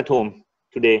little chat at home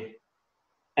today.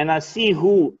 And I see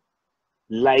who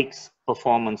likes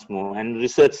performance more. And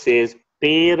research says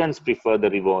parents prefer the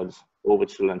rewards over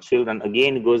children. Children,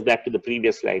 again, it goes back to the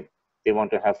previous slide. They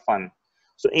want to have fun.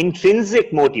 So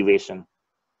intrinsic motivation.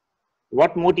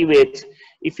 What motivates?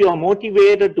 If you are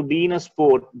motivated to be in a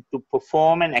sport, to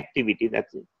perform an activity,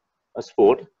 that's a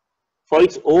sport, for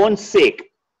its own sake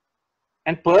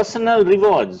and personal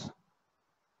rewards,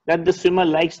 that the swimmer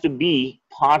likes to be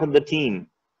part of the team.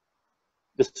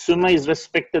 The swimmer is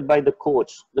respected by the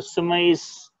coach. The swimmer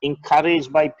is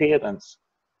encouraged by parents.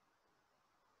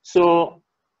 So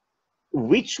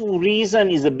which reason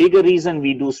is a bigger reason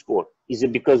we do sport? Is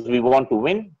it because we want to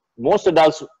win? Most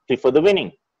adults prefer the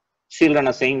winning. Children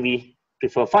are saying we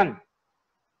prefer fun.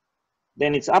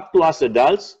 Then it's up to us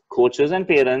adults, coaches and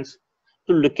parents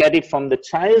to look at it from the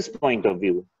child's point of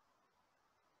view.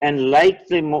 And like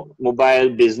the mobile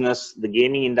business, the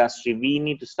gaming industry, we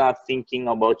need to start thinking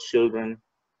about children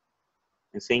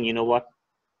and saying, you know what,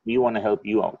 we want to help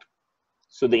you out.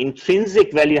 So the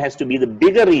intrinsic value has to be the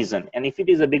bigger reason. And if it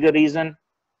is a bigger reason,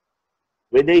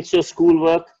 whether it's your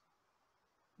schoolwork,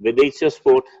 whether it's your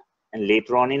sport, and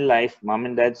later on in life, mom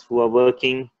and dads who are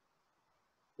working,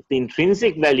 if the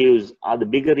intrinsic values are the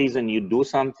bigger reason you do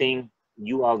something,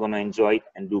 you are going to enjoy it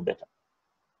and do better.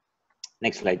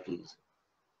 Next slide, please.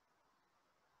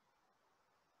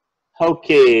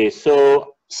 Okay,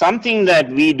 so something that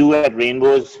we do at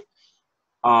Rainbows,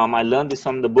 I learned this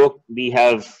from the book. We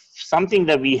have something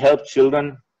that we help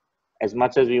children as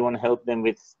much as we want to help them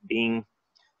with being,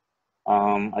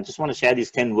 I just want to share these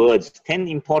 10 words, 10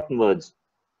 important words.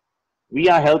 We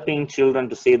are helping children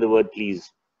to say the word please.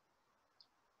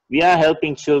 We are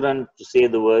helping children to say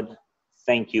the word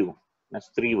thank you. That's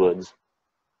 3 words.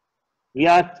 We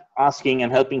are asking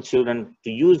and helping children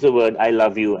to use the word I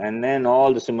love you, and then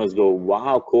all the swimmers go,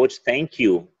 wow, coach, thank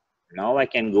you. Now I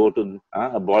can go to,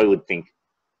 a boy would think.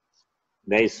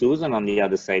 There is Susan on the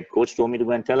other side. Coach told me to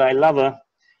go and tell her I love her.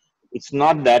 it's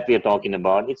not that we are talking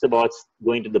about. It's about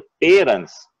going to the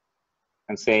parents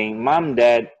and saying, Mom,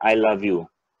 Dad, I love you.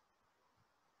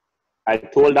 I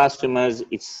told our swimmers,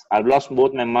 I've lost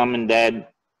both my mom and dad.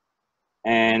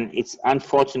 And it's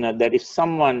unfortunate that if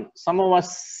some of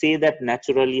us say that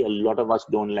naturally, a lot of us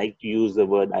don't like to use the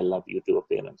word I love you to our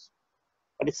parents.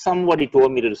 But if somebody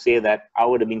told me to say that, I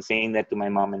would have been saying that to my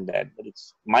mom and dad. But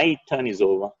my turn is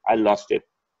over. I lost it.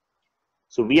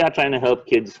 So we are trying to help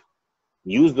kids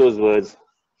use those words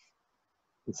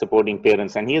in supporting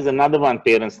parents. And here's another one,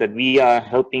 parents, that we are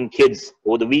helping kids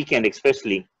over the weekend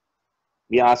especially.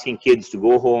 We are asking kids to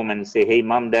go home and say, hey,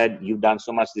 Mom, Dad, you've done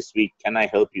so much this week. Can I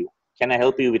help you? Can I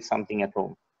help you with something at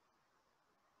home?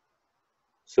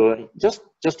 So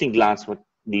just in glance, what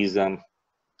these,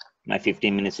 my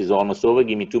 15 minutes is almost over.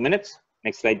 Give me 2 minutes.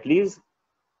 Next slide, please.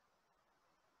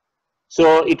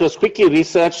 So it was quickly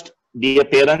researched, dear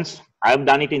parents. I've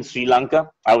done it in Sri Lanka.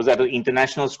 I was at an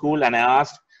international school and I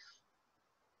asked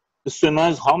the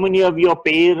swimmers, how many of your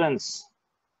parents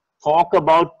talk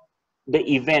about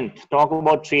the event, talk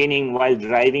about training while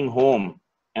driving home?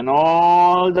 And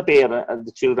all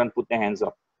the children put their hands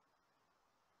up.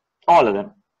 All of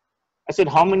them. I said,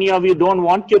 how many of you don't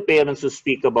want your parents to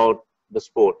speak about the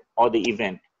sport or the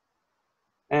event?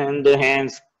 And the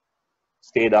hands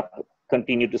stayed up,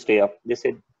 continued to stay up. They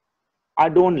said, I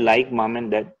don't like Mom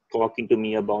and Dad talking to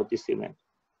me about this event.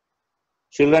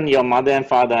 Children, your mother and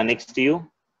father are next to you.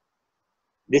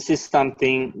 This is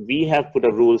something we have put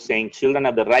a rule saying children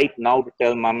have the right now to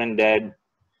tell Mom and Dad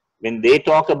when they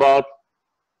talk about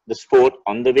the sport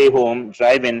on the way home,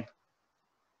 drive in,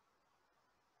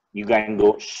 you can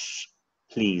go, shh,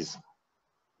 please.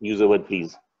 Use the word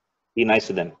please. Be nice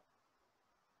to them.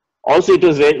 Also, it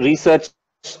was research.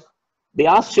 They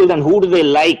asked children, who do they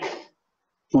like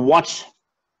to watch?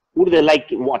 Who do they like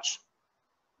to watch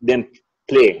them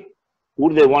play? Who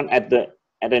do they want at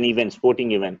an event,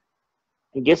 sporting event?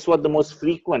 And guess what the most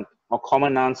frequent or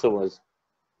common answer was?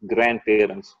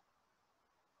 Grandparents.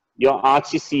 Your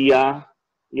archie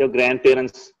your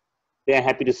grandparents, they're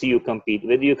happy to see you compete.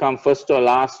 Whether you come first or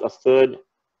last or third,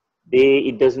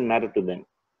 it doesn't matter to them.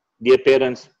 Dear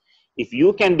parents, if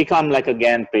you can become like a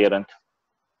grandparent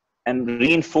and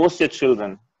reinforce your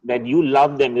children that you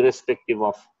love them irrespective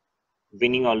of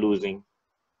winning or losing,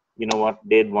 you know what?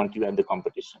 They'd want you at the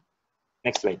competition.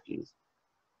 Next slide, please.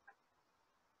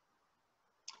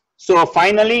 So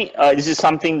finally, this is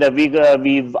something that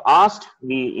we've asked.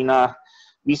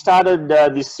 We started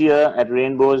this year at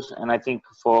Rainbows, and I think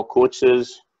for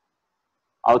coaches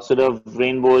outside of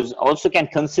Rainbows also can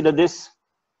consider this.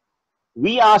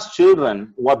 We ask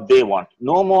children what they want.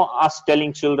 No more us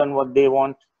telling children what they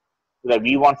want, that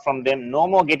we want from them. No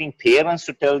more getting parents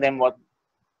to tell them what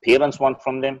parents want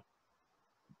from them.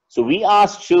 So we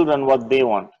ask children what they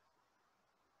want.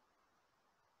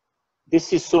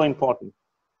 This is so important.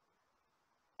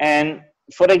 And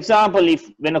for example,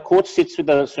 when a coach sits with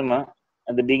a swimmer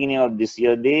at the beginning of this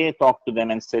year, they talk to them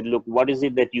and said, look, what is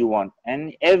it that you want?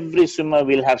 And every swimmer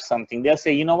will have something. They'll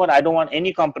say, you know what, I don't want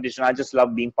any competition. I just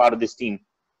love being part of this team.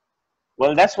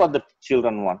 Well, that's what the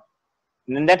children want.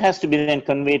 And then that has to be then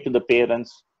conveyed to the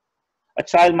parents. A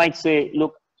child might say,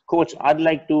 look, coach, I'd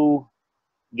like to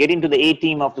get into the A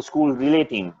team of the school relay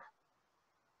team.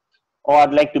 Or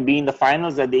I'd like to be in the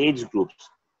finals at the age groups.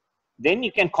 Then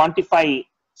you can quantify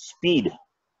speed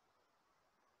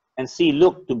and see,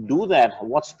 look, to do that,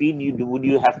 what speed would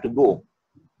you have to go?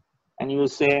 And you will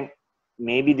say,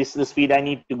 maybe this is the speed I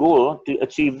need to go to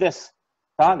achieve this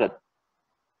target.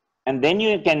 And then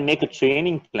you can make a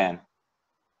training plan.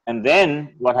 And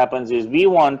then what happens is we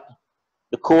want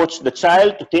the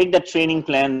child to take that training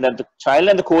plan that the child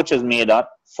and the coach has made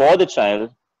up for the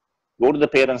child, go to the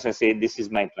parents and say, this is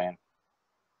my plan.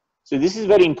 So this is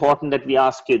very important that we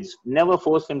ask kids, never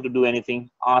force them to do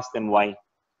anything, ask them why.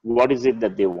 What is it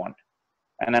that they want?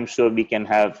 And I'm sure we can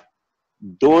have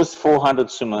those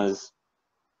 400 swimmers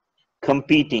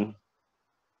competing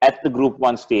at the Group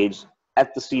 1 stage,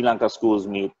 at the Sri Lanka schools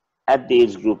meet, at the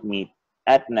age group meet,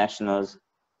 at nationals.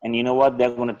 And you know what?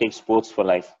 They're going to take sports for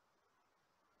life.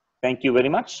 Thank you very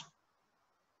much.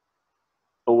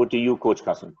 Over to you, Coach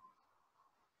Kasim.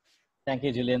 Thank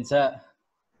you, Julian, sir,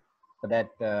 for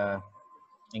that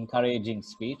encouraging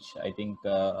speech. I think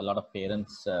a lot of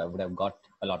parents would have got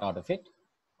a lot out of it.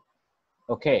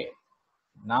 Okay,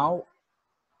 now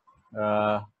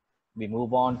we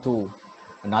move on to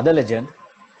another legend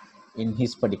in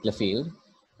his particular field.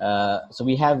 So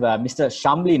we have Mr.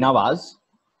 Shambli Nawaz,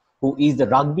 who is the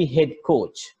rugby head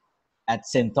coach at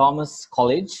S.Thomas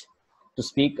College, to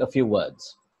speak a few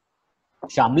words.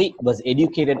 Shamli was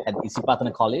educated at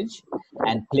Isipatana College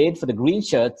and played for the Green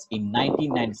Shirts in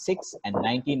 1996 and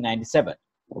 1997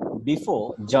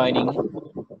 before joining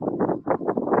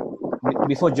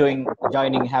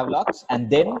joining Havelocks, and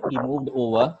then he moved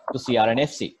over to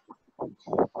CRNFC.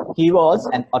 He was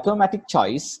an automatic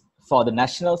choice for the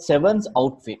national sevens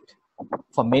outfit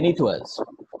for many tours.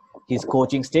 His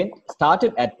coaching stint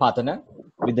started at Patana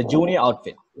with the junior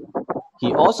outfit.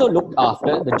 He also looked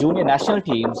after the junior national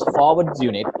team's forwards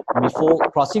unit before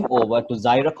crossing over to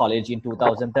Zaira College in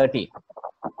 2013.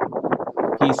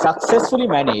 He successfully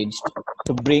managed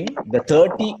to bring the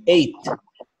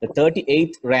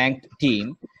 38th ranked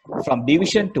team from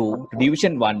Division 2 to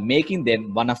Division 1, making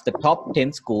them one of the top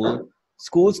 10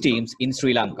 schools teams in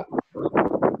Sri Lanka.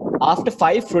 After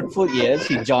 5 fruitful years,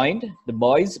 he joined the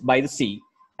Boys by the Sea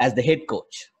as the head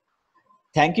coach.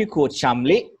 Thank you, Coach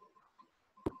Shamli.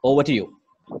 Over to you.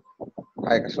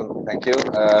 Hi, Kasun. Thank you.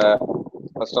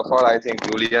 First of all, I think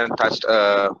Julian touched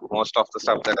most of the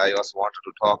stuff that I was wanted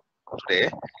to talk today,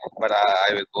 but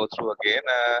I will go through again.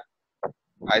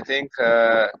 I think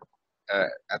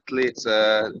athletes,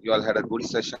 you all had a good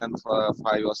session for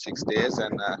 5 or 6 days,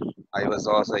 and I was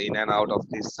also in and out of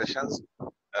these sessions.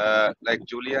 Like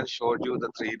Julian showed you the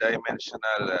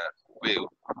three-dimensional view.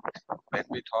 When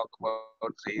we talk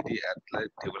about 3D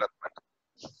athlete development,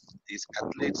 these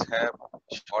athletes have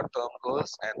short-term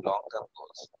goals and long-term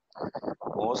goals.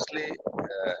 Mostly,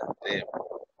 they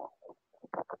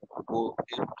go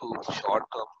into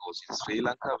short-term goals. In Sri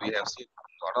Lanka, we have seen a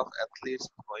lot of athletes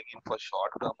going in for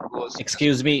short-term goals.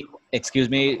 Excuse me,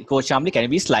 Coach Shamli, can you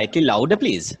be slightly louder,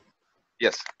 please?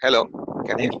 Yes. Hello.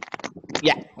 Can you?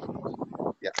 Yeah.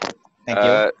 Yeah. Thank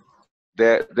you.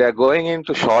 They're going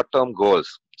into short-term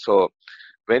goals. So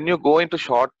when you go into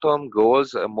short-term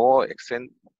goals, a more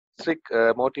eccentric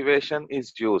motivation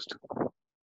is used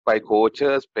by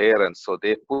coaches, parents. So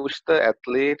they push the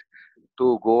athlete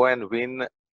to go and win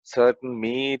certain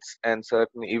meets and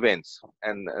certain events,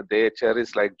 and they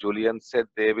cherish, like Julian said,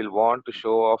 they will want to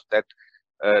show off that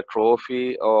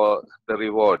trophy or the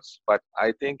rewards. But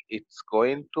I think it's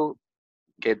going to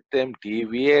get them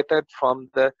deviated from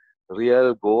the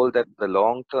real goal, that the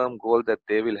long-term goal that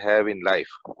they will have in life.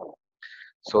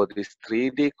 So this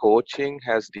 3D coaching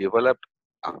has developed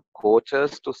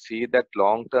coaches to see that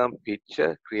long-term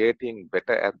picture, creating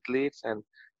better athletes and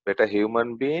better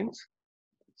human beings.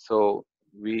 So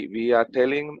we are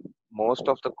telling most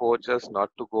of the coaches not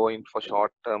to go in for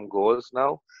short-term goals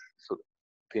now. So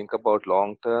think about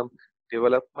long-term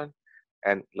development,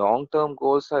 and long-term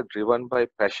goals are driven by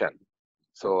passion.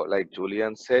 So like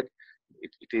Julian said,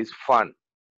 it is fun.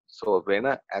 So when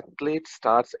an athlete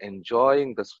starts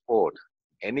enjoying the sport,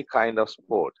 any kind of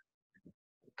sport,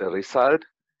 the result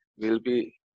will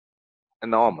be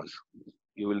enormous.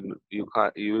 You will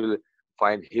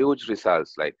find huge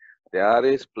results. Like there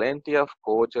is plenty of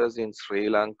coaches in Sri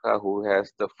Lanka who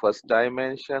has the first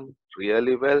dimension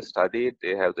really well studied.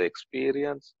 They have the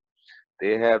experience.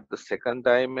 They have the second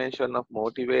dimension of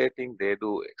motivating. They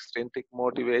do extrinsic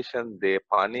motivation. They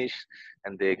punish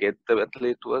and they get the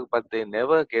athlete to work, but they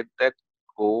never get that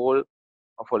goal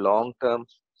of a long-term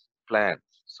plan.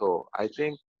 So I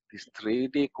think this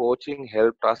 3D coaching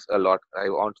helped us a lot. I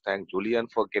want to thank Julian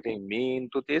for getting me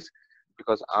into this,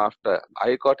 because after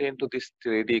I got into this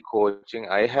 3D coaching,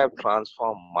 I have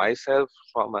transformed myself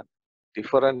from a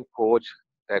different coach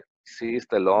that sees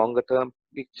the longer term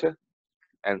picture.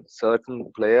 And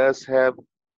certain players have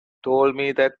told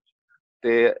me that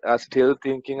they are still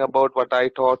thinking about what I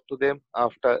taught to them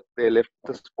after they left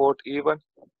the sport, even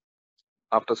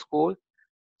after school.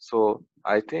 So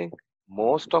I think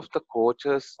most of the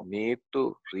coaches need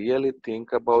to really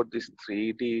think about this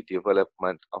 3D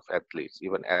development of athletes.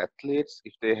 Even athletes,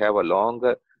 if they have a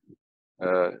longer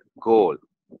goal,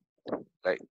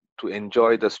 like to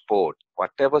enjoy the sport,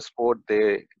 whatever sport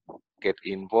they get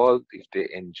involved, if they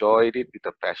enjoyed it with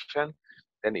a passion,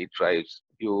 then it drives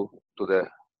you to the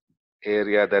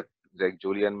area that, like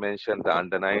Julian mentioned, the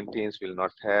under 19s will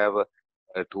not have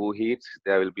 2 heats.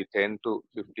 There will be 10 to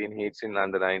 15 heats in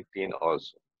under 19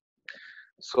 also.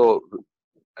 So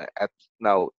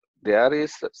now there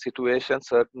is a situation,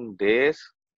 certain days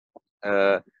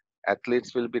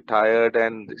athletes will be tired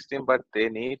and this thing, but they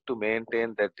need to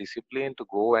maintain that discipline to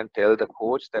go and tell the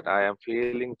coach that I am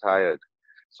feeling tired.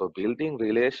 So building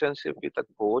relationship with a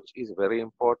coach is very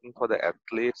important for the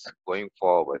athletes going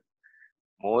forward.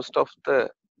 Most of the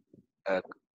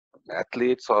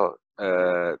athletes or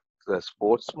the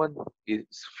sportsman is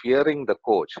fearing the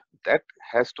coach. That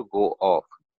has to go off.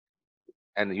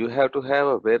 And you have to have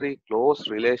a very close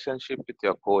relationship with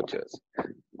your coaches.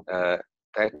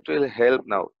 That will help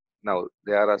now. now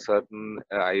there are certain,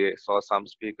 I saw some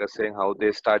speakers saying how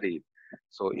they study.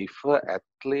 So if an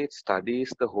athlete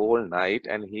studies the whole night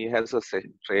and he has a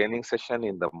training session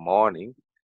in the morning,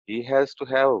 he has to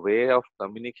have a way of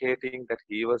communicating that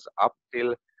he was up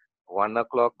till 1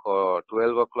 o'clock or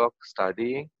 12 o'clock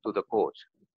studying to the coach.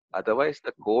 Otherwise,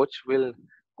 the coach will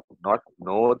not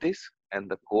know this, and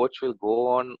the coach will go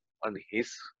on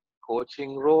his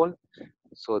coaching role.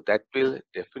 So that will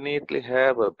definitely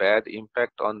have a bad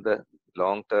impact on the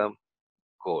long-term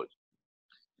goal.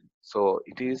 So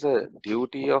it is a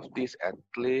duty of these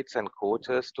athletes and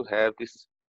coaches to have this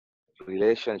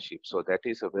relationship. So that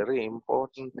is a very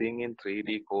important thing in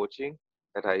 3D coaching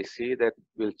that I see that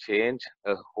will change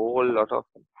a whole lot of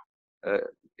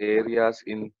areas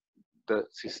in the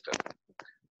system.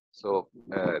 So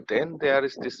then there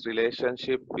is this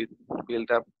relationship with built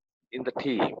up in the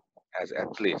team as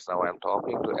athletes. Now I'm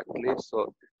talking to athletes,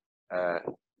 so uh,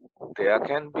 there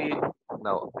can be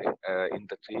now in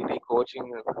the 3D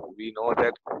coaching, we know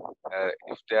that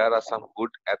if there are some good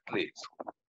athletes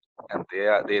and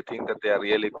they think that they are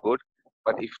really good,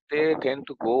 but if they tend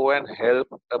to go and help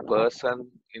a person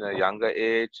in a younger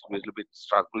age, little bit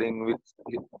struggling with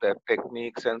the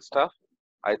techniques and stuff,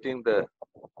 I think the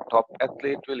top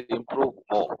athlete will improve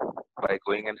more by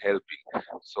going and helping.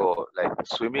 So like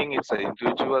swimming, it's an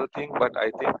individual thing, but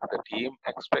I think the team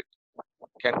aspect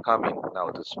can come in.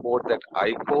 Now the sport that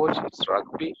I coach, it's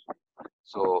rugby.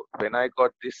 So when I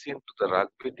got this into the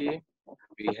rugby team,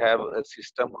 we have a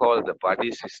system called the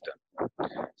buddy system.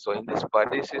 So in this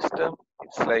buddy system,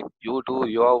 it's like you do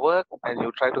your work and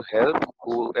you try to help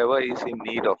whoever is in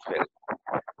need of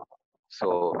help.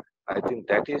 So I think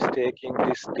that is taking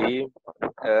this team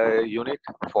unit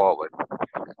forward.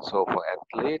 So for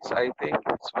athletes, I think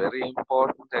it's very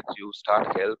important that you start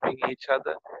helping each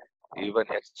other. Even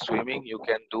at swimming, you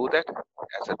can do that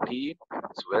as a team.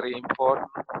 It's very important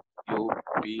you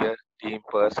be a team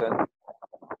person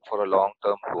for a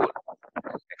long-term goal.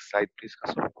 Next slide, please,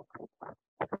 Kasu.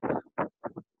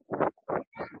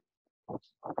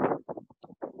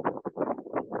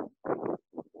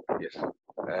 Yes.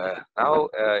 Now,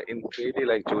 in 3D,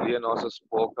 like Julian also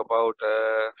spoke about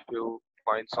a few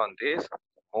points on this.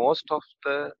 Most of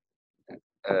the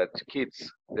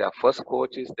kids, their first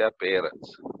coach is their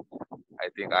parents. I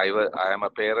think I am a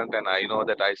parent, and I know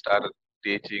that I started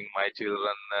teaching my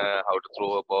children how to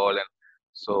throw a ball, and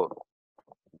so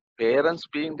parents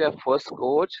being their first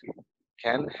coach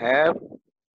can have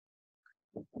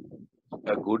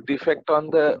a good effect on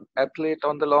the athlete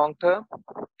on the long term,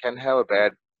 can have a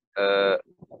bad uh,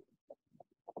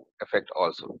 effect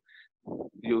also.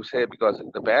 You say because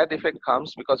the bad effect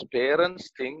comes because parents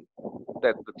think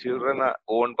that the children are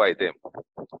owned by them.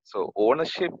 So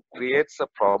ownership creates a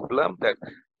problem that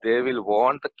they will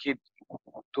want the kid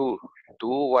to do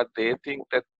what they think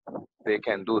that they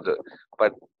can do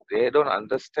but they don't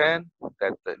understand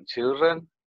that the children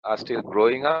are still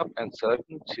growing up and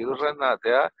certain children are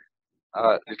there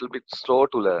a little bit slow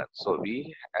to learn. So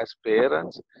we as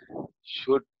parents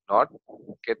should not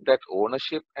get that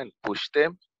ownership and push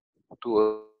them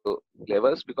to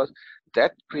levels because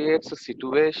that creates a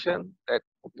situation that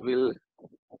will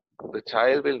the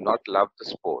child will not love the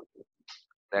sport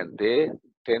and they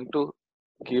tend to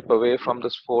keep away from the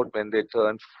sport when they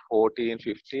turn 14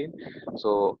 15.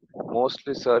 So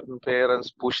mostly certain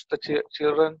parents push the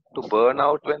children to burn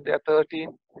out when they are 13.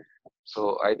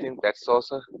 So I think that's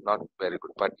also not very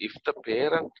good. But if the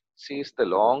parent sees the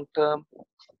long term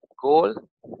goal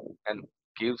and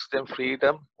gives them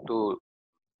freedom to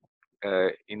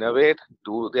innovate,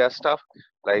 do their stuff,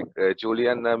 like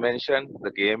Julian mentioned,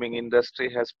 the gaming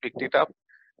industry has picked it up.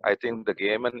 I think the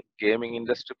gaming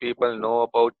industry people know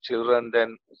about children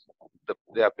than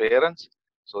their parents,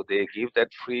 so they give that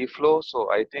free flow.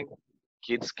 So I think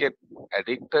kids get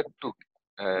addicted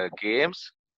to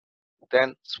games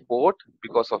than sport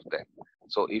because of that.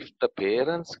 So if the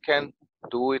parents can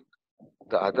do it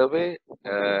the other way,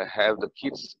 have the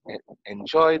kids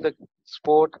enjoy the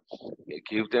sport,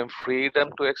 give them freedom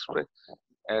to express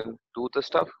and do the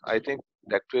stuff, I think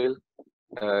that will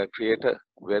create a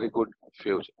very good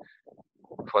future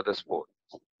for the sport.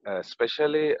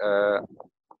 Especially,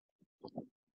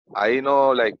 I know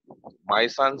like my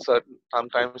son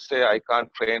sometimes say, I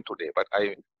can't train today, but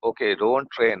okay, don't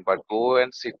train, but go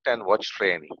and sit and watch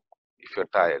training if you're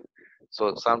tired.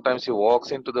 So sometimes he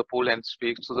walks into the pool and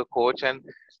speaks to the coach, and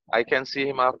I can see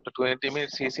him after 20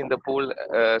 minutes, he's in the pool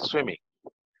swimming.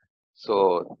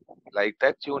 So like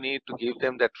that, you need to give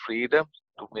them that freedom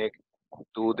to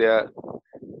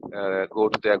go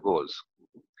to their goals.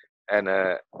 And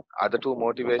other two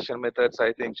motivation methods,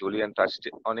 I think Julian touched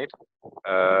on it.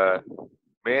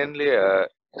 mainly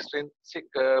extrinsic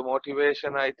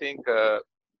motivation, I think,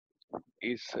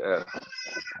 is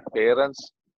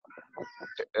parents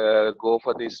go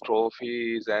for these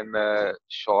trophies and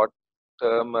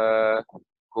short-term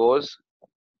goals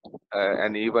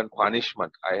and even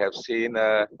punishment. I have seen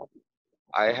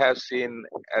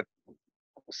at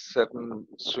certain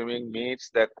swimming meets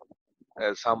that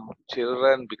some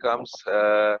children becomes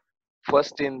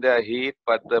first in their heat,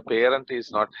 but the parent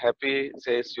is not happy,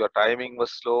 says your timing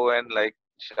was slow and like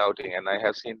shouting. And I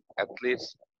have seen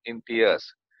athletes in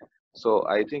tears. So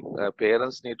I think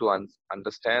parents need to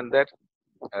understand that.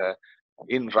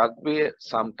 In rugby,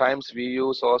 sometimes we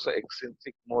use also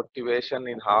extrinsic motivation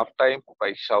in halftime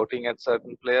by shouting at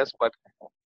certain players, but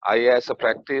I, as a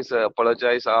practice,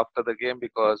 apologize after the game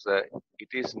because it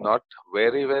is not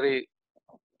very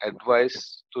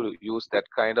advised to use that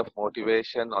kind of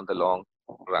motivation on the long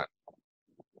run.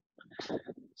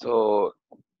 So,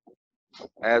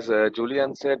 as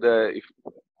Julian said, if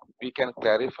we can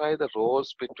clarify the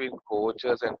roles between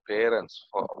coaches and parents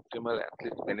for optimal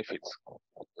athlete benefits.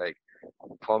 Like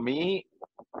for me,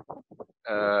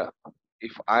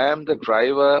 if I am the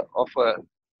driver of a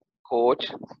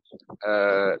coach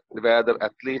where the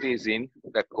athlete is in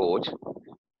that coach,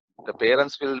 the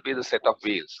parents will be the set of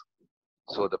wheels.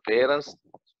 So the parents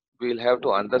will have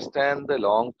to understand the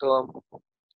long-term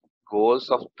goals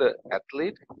of the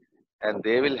athlete, and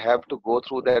they will have to go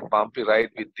through that bumpy ride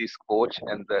with this coach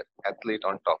and the athlete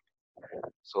on top.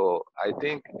 So I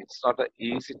think it's not an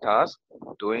easy task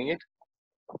doing it,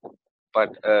 but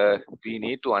we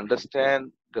need to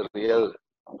understand the real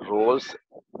roles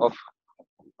of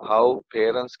how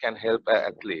parents can help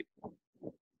an athlete.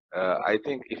 I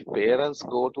think if parents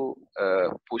go to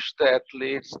push the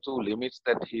athletes to limits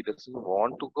that he doesn't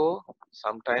want to go,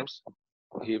 sometimes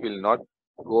he will not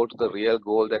go to the real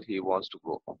goal that he wants to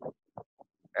go.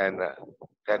 And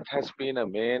that has been a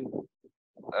main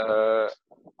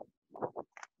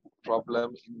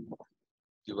problem in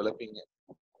developing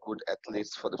good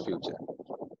athletes for the future.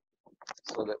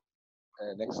 So the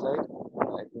next slide,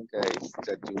 I think is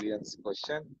Julian's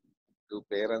question. Do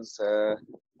parents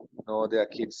know their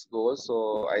kids' goals?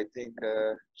 So I think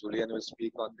Julian will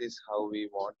speak on this, how we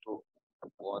want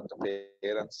the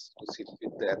parents to sit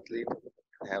with the athlete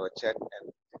and have a chat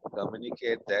and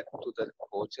communicate that to the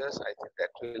coaches. I think that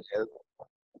will help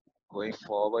going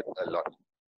forward a lot.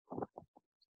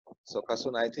 So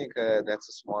Kasun, I think that's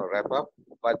a small wrap up,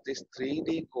 but this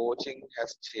 3D coaching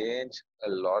has changed a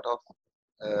lot of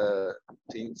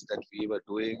things that we were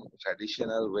doing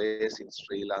traditional ways in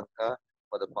Sri Lanka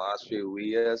for the past few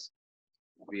years.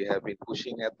 We have been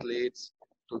pushing athletes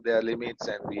to their limits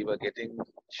and we were getting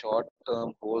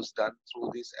short-term goals done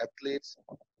through these athletes,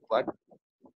 but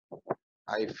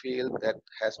I feel that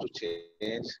has to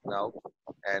change now,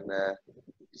 and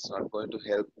it's not going to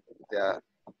help their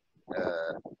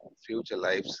future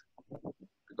lives,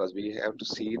 because we have to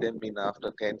see them in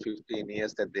after 10-15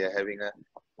 years that they are having a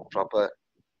proper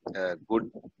good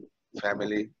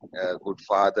family, good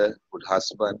father, good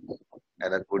husband,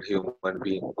 and a good human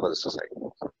being for the society.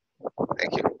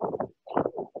 Thank you.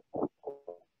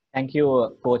 Thank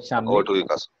you, Coach Shamli. Over to you,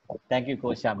 Kasun. Thank you,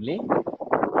 Coach Shamli.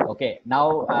 Okay,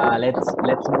 now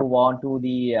let's move on to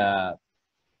the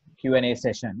Q&A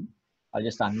session. I'll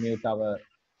just unmute our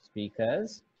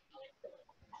speakers.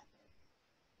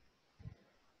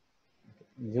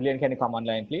 Julian, can you come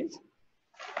online, please?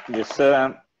 Yes, sir.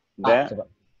 I'm there.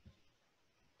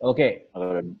 Okay.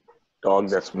 Dog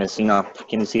that's messing up.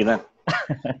 Can you see that?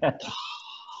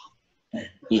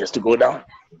 He has to go down.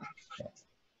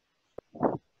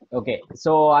 Okay,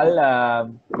 so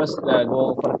I'll first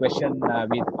go for a question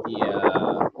with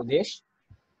the Udesh.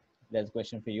 There's a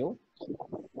question for you.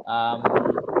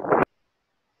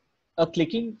 A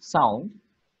clicking sound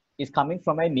is coming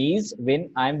from my knees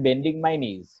when I'm bending my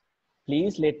knees.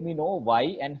 Please let me know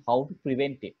why and how to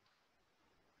prevent it.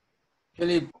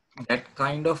 Actually, that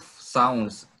kind of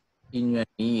sounds in your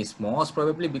knee is most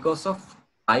probably because of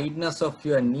tightness of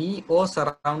your knee or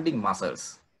surrounding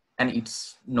muscles. And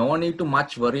it's no need to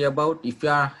much worry about if you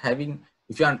are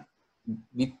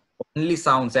with only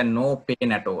sounds and no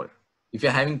pain at all. If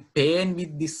you're having pain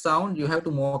with this sound, you have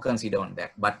to more consider on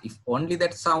that. But if only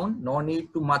that sound, no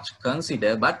need to much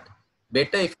consider, but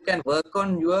better if you can work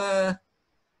on your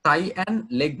thigh and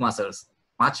leg muscles.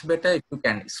 Much better if you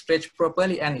can stretch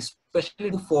properly and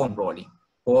especially do foam rolling.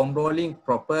 Foam rolling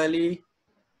properly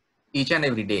each and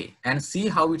every day and see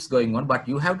how it's going on. But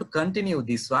you have to continue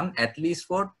this one at least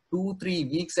for 2-3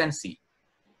 weeks and see.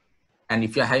 And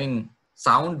if you're having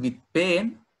sound with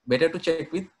pain, better to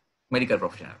check with medical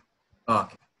professional.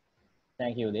 Okay.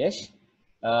 Thank you, Udesh.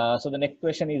 So the next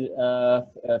question is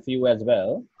for you as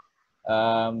well.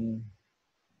 Um,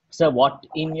 so what,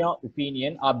 in your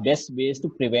opinion, are best ways to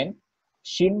prevent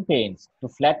shin pains to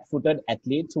flat-footed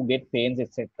athletes who get pains,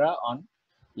 etc., on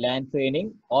land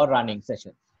training or running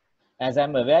sessions? As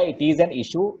I'm aware, it is an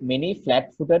issue many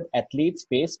flat-footed athletes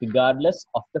face regardless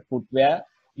of the footwear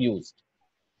used.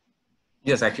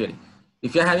 Yes, actually.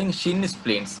 If you're having shin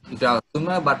splints, if you're a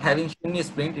swimmer but having shin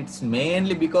splint, it's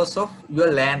mainly because of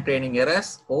your land training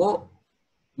errors or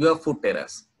your foot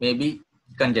errors, maybe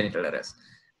congenital errors.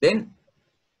 Then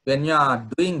when you are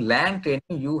doing land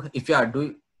training, if you are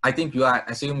doing, I think you are,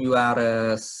 assume you are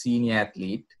a senior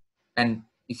athlete, and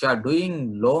if you are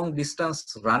doing long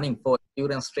distance running for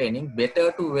endurance training,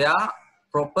 better to wear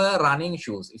proper running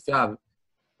shoes. If you are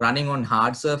running on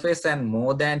hard surface and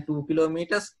more than 2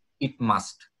 kilometers, it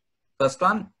must. First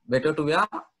one, better to wear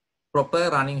proper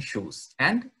running shoes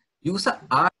and use a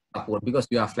arch support because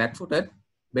you are flat footed.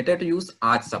 Better to use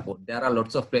arch support. There are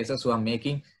lots of places who are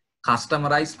making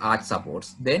customized arch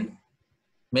supports. Then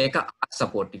make a arch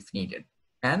support if needed.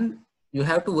 And you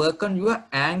have to work on your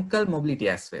ankle mobility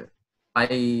as well.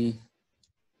 I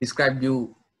described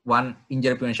you one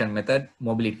injury prevention method,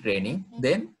 mobility training.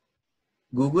 Then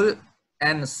Google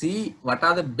and see what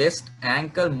are the best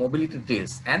ankle mobility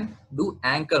drills and do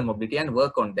ankle mobility and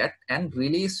work on that and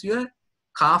release your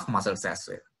calf muscles as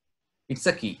well. It's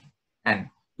a key. And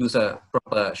use a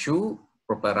proper shoe,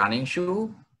 proper running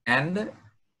shoe, and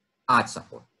arch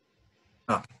support.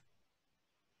 Okay.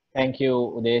 Thank you,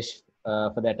 Udesh,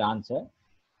 for that answer.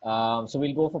 So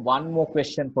we'll go for one more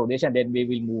question for Udesh, and then we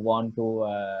will move on to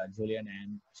Julian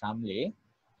and Shamli.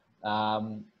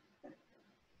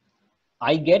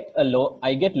 I get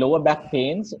lower back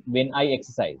pains when I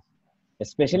exercise,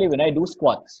 especially when I do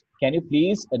squats. Can you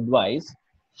please advise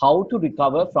how to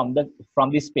recover from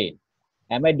this pain?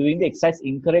 Am I doing the exercise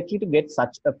incorrectly to get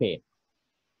such a pain?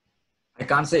 I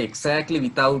can't say exactly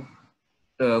without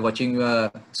watching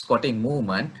your squatting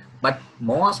movement, but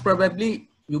most probably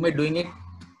you may doing it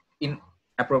in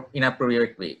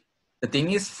inappropriate way. The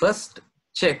thing is, first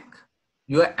check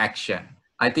your action.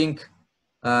 I think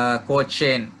Coach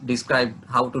Shane described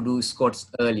how to do squats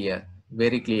earlier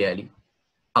very clearly.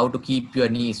 How to keep your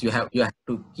knees. You have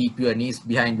to keep your knees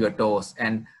behind your toes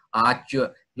and arch you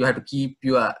have to keep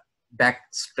your back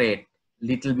straight.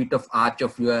 Little bit of arch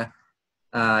of your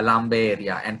lumbar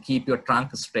area and keep your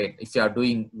trunk straight. If you are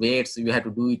doing weights, you have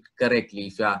to do it correctly.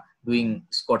 If you are doing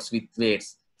squats with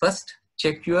weights, first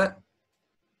check your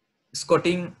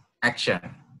squatting action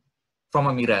from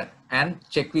a mirror and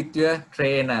check with your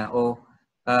trainer or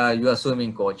your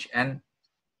swimming coach and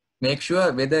make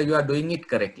sure whether you are doing it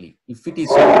correctly. If it is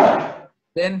wrong,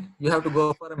 then you have to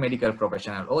go for a medical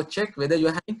professional or check whether you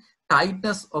are having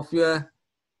tightness of your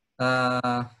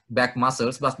back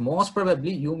muscles, but most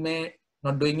probably you may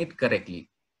not doing it correctly,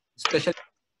 especially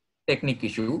technique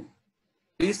issue.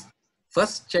 Please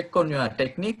first check on your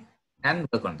technique and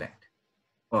work on that.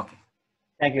 Okay.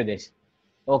 Thank you, Udesh.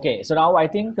 Okay, so now I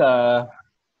think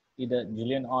either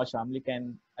Julian or Shamli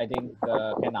can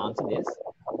answer this.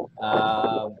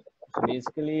 So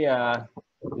basically,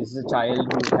 this is a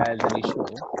child who has an issue.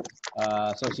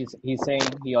 So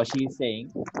he or she is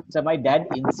saying, so my dad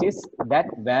insists that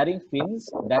wearing fins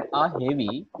that are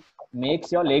heavy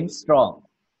makes your legs strong.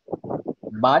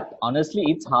 But honestly,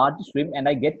 it's hard to swim and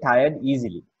I get tired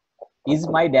easily. Is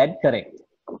my dad correct?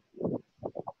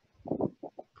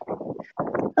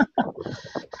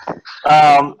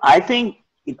 I think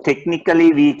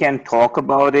technically we can talk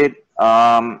about it.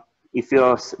 If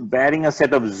you're wearing a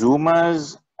set of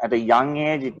Zoomers at a young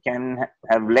age, it can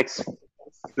have less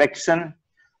flexion,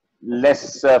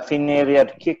 less fin area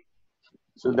to kick.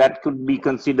 So that could be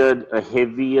considered a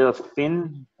heavier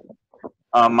fin.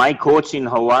 My coach in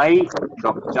Hawaii,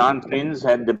 Dr. John Prince,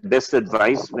 had the best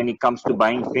advice when it comes to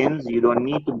buying fins. You don't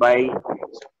need to buy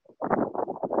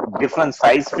different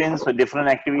size fins for different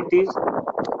activities.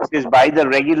 Just buy the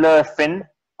regular fin,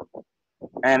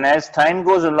 and as time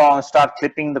goes along, start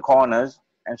clipping the corners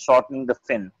and shortening the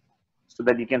fin so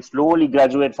that you can slowly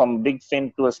graduate from a big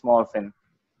fin to a small fin.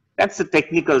 That's the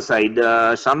technical side.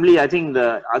 Shamli, I think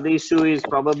the other issue is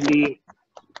probably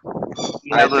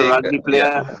you have a rugby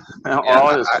player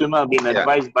or a swimmer being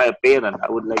advised by a parent.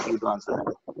 I would like you to answer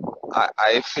that.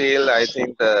 I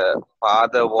think the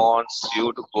father wants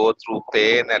you to go through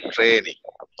pain and training.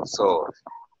 So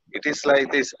it is like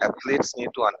this, athletes need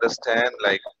to understand,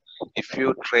 like if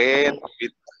you train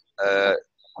with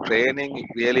training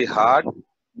really hard,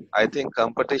 I think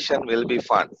competition will be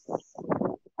fun.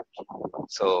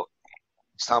 So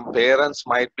some parents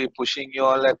might be pushing you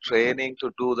all at training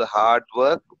to do the hard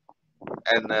work,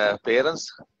 and parents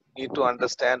need to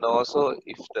understand also,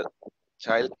 if the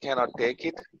child cannot take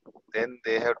it, then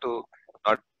they have to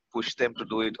not push them to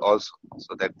do it also,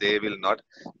 so that they will not.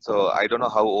 So I don't know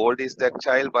how old is that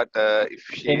child, but if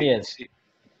 10 years.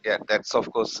 yeah, that's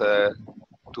of course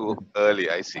too early,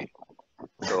 I see.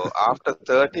 So after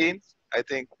 13, I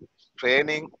think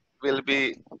training will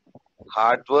be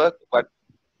hard work, but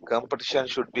competition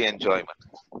should be enjoyment.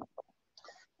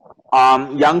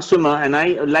 Young swimmer, and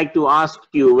I would like to ask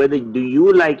you whether do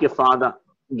you like your father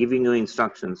giving you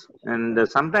instructions? And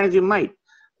sometimes you might,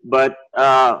 but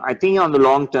I think on the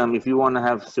long term, if you want to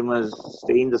have swimmers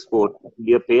stay in the sport,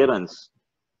 dear parents,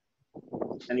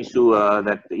 an issue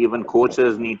that even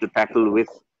coaches need to tackle with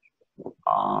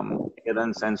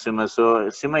parents and swimmers. So,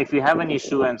 swimmer, if you have an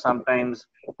issue, and sometimes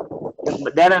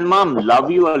dad and mom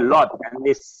love you a lot, and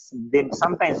they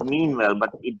sometimes mean well,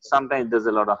 but it sometimes does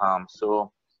a lot of harm.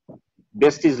 So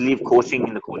best is leave coaching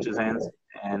in the coach's hands,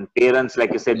 and parents,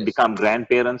 like I said, Yes. become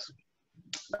grandparents.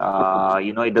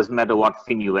 It doesn't matter what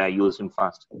fin you wear, use him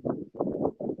fast.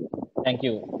 Thank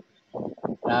you.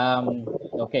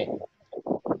 Okay.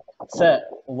 Sir,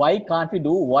 why can't we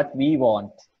do what we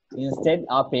want? Instead,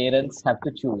 our parents have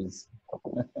to choose.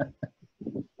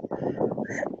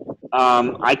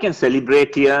 I can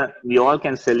celebrate here. We all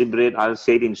can celebrate. I'll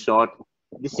say it in short.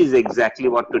 This is exactly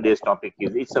what today's topic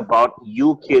is. It's about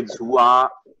you kids you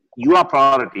are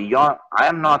priority. I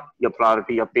am not your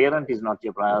priority. Your parent is not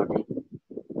your priority.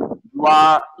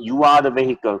 You are the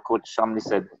vehicle. Coach Shamli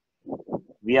said.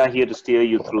 We are here to steer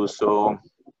you through. So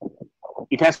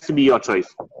it has to be your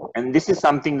choice. And this is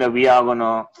something that we are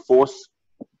gonna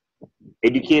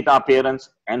educate our parents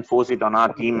and force it on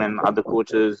our team and other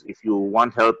coaches. If you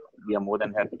want help, we are more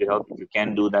than happy to help. If you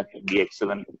can do that, it'd be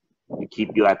excellent. You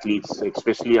keep your athletes,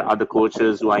 especially other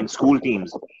coaches who are in school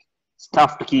teams. It's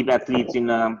tough to keep athletes in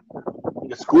a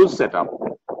school setup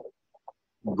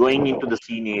going into the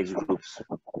senior age groups.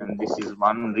 And this is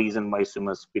one reason why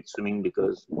swimmers quit swimming,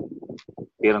 because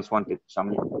parents want it.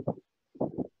 Shamli.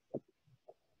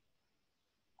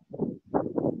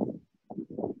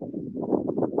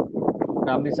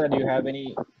 Ramli sir, do you have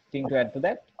anything to add to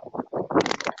that?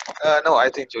 No, I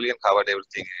think Julian covered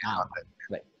everything on that.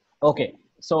 Right. Okay.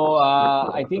 So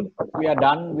I think we are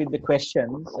done with the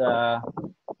questions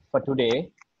for today.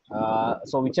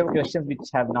 So whichever questions which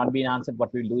have not been answered,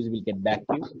 what we'll do is we'll get back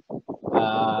to you.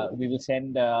 We will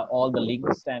send all the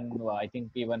links, and I think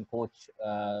even Coach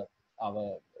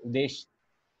our Udesh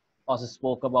also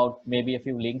spoke about maybe a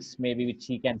few links maybe which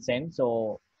he can send.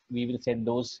 So we will send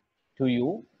those to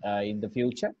you in the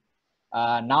future.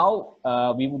 Now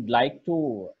we would like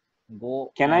to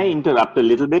go. Can I interrupt a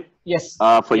little bit? Yes.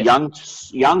 For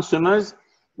yes. young swimmers,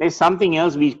 there's something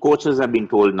else we coaches have been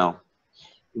told now.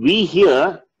 We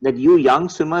hear that you young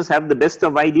swimmers have the best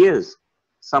of ideas,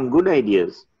 some good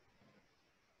ideas.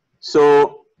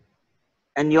 So,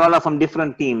 and you all are from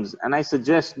different teams. And I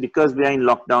suggest, because we are in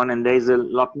lockdown and there is a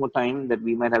lot more time that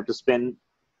we might have to spend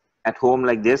at home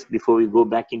like this before we go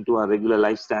back into our regular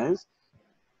lifestyles,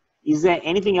 is there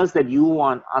anything else that you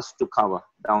want us to cover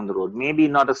down the road? Maybe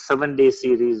not a 7-day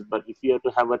series, but if you have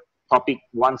to have a topic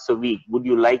once a week, would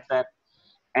you like that?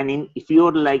 And if you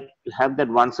would like to have that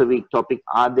once a week topic,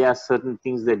 are there certain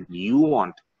things that you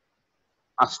want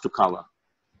us to cover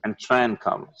and try and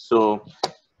cover? So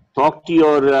talk to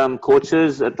your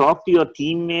coaches, talk to your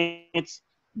teammates,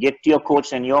 get to your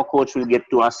coach, and your coach will get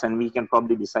to us, and we can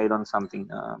probably decide on something.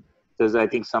 Because I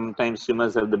think sometimes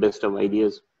swimmers have the best of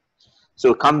ideas.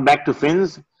 So come back to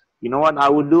fins. You know what I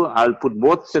would do? I'll put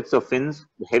both sets of fins,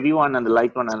 the heavy one and the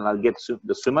light one, and I'll get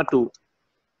the swimmer to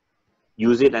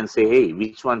use it and say, hey,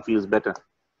 which one feels better?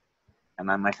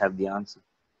 And I might have the answer.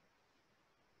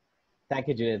 Thank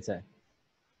you, Julian, sir.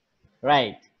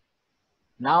 Right.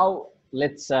 Now,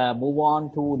 let's move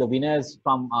on to the winners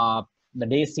from the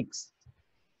day 6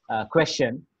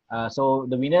 question. So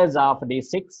the winners are for day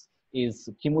 6 is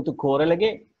Kimutu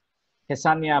Koralage,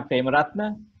 Hesanya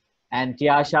Premaratna, and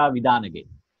Tiasha Vidanage.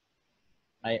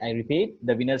 I repeat,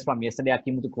 the winners from yesterday are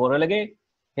Kimutu Koralage,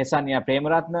 Hesanya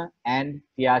Premaratna, and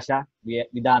Tiasha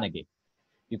Vidanage.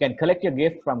 You can collect your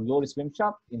gift from Glory Swim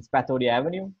Shop in Spathodia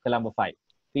Avenue, Colombo 5.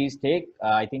 Please take,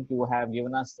 I think you have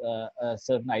given us a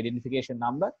certain identification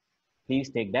number. Please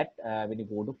take that when you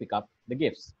go to pick up the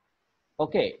gifts.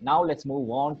 Okay, now let's move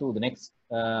on to the next,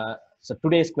 so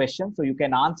today's question. So you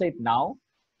can answer it now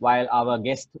while our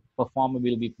guest performer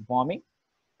will be performing.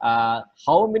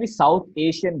 How many South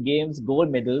Asian Games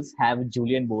gold medals have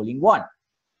Julian Bolling won?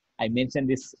 I mentioned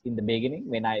this in the beginning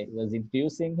when I was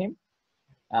introducing him.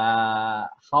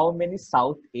 How many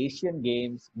South Asian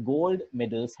Games gold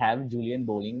medals have Julian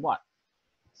Bolling won?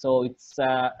 So it's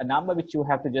a number which you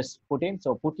have to just put in.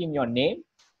 So put in your name,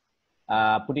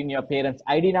 put in your parents'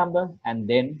 ID number, and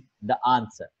then the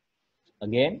answer.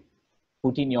 Again,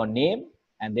 put in your name,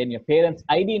 and then your parents'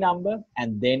 ID number,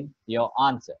 and then your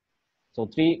answer. So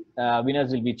 3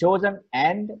 winners will be chosen,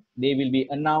 and they will be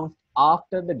announced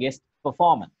after the guest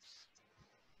performance.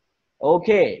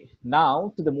 Okay,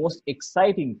 now to the most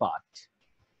exciting part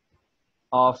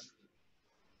of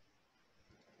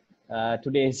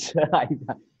today's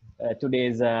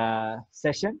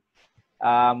session.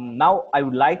 Now I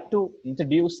would like to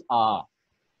introduce our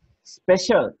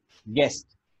special guest,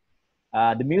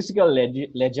 the musical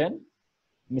legend,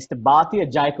 Mr. Bhatia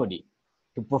Jaikodi,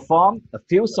 to perform a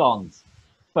few songs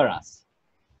for us.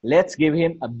 Let's give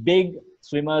him a big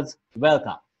swimmer's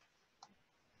welcome.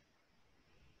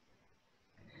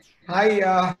 Hi,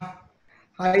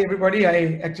 hi everybody.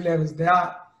 I was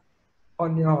there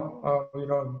on your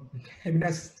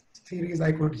webinar series.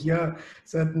 I could hear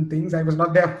certain things. I was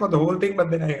not there for the whole thing, but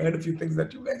then I heard a few things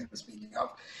that you guys were speaking of.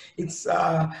 It's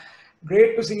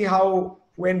great to see how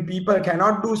when people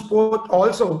cannot do sport,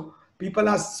 also people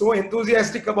are so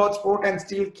enthusiastic about sport and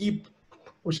still keep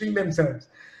pushing themselves.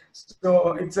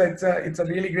 So it's a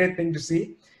really great thing to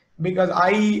see, because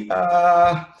I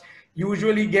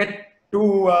usually get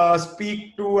to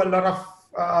speak to a lot of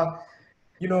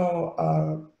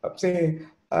say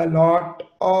a lot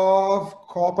of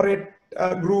corporate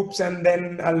groups, and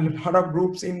then a lot of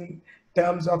groups in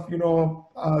terms of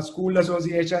school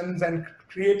associations and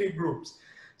creative groups.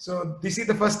 So this is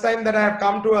the first time that I have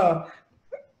come to a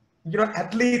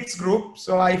athletes group,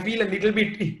 so I feel a little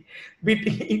bit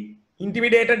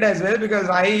intimidated as well, because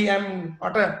I am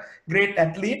not a great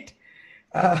athlete,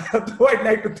 though I'd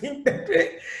like to think that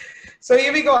way. So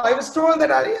here we go. I was told that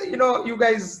you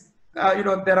guys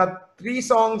there are 3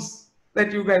 songs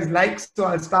that you guys like, so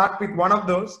I'll start with one of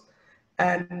those,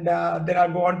 and then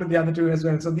I'll go on to the other 2 as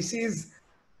well. So this is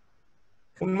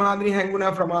Unmadri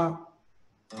Hanguna from a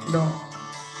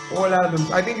all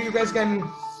albums. I think you guys can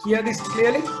hear this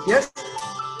clearly. Yes.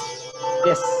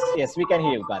 Yes, we can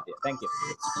hear you, Bhatia. Thank you.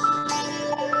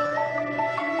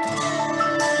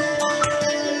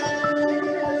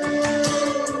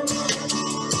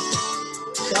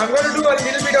 So I'm going to do a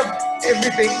little bit of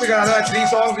everything, because otherwise 3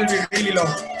 songs will be really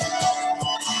long.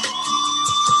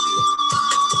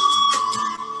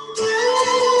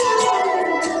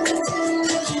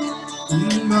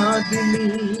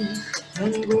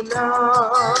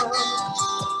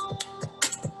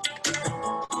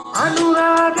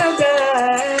 Anuragada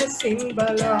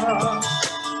Simbala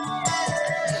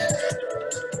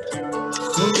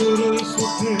Sunduru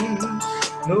Sukhim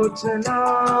Lochana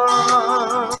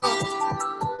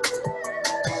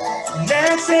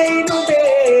Naseinu De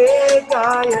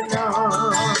Gayana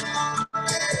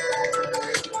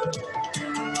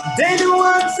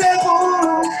Denuan Sebu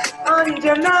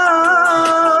Anjana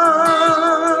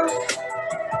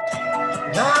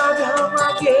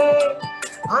Radhamage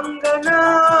Angana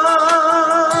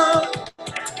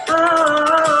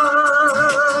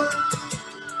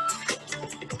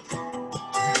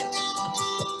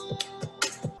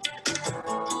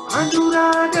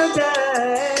Anuragada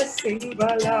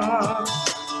Simbala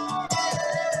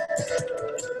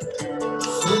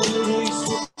Sundari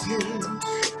Sukhi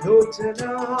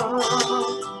Lochana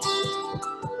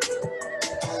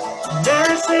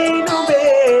Naseinu Be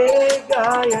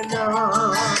Gayana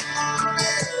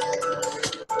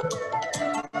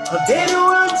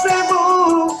Denuan Sebu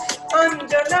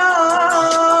Anjana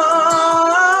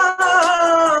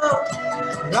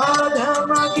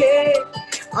Radhamage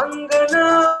Angana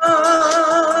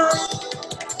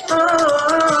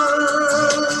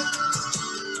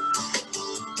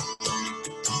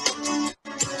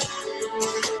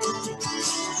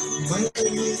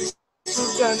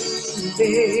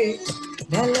Sugande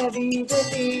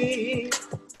Nalavidani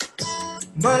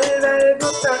Malval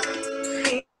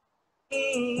Gutanni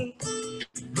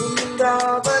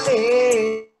Vrindavane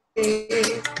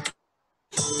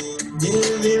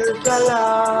Nil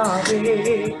Kalave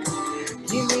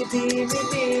Gimiti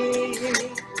Miti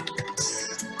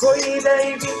Koi Dai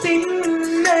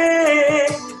Vitinne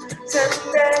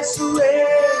Sande Sue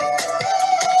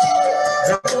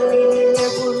Ramine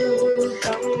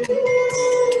Bultam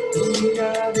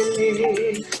Dunyadile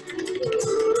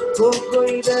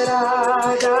Koi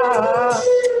Darada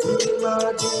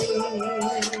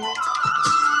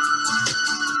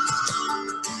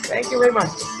Thank you very much.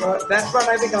 That one,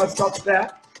 I think I'll stop there.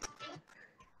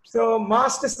 So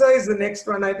Master Sir is the next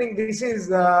one. I think this is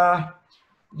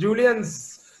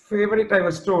Julian's favorite, I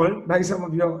was told by some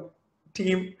of your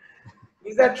team.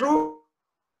 Is that true?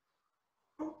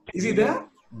 Is he there?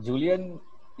 Julian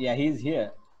Yeah, he's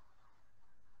here.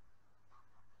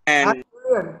 And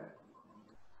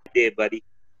day, buddy.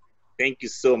 Thank you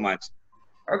so much.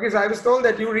 Okay, so I was told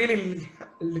that you really,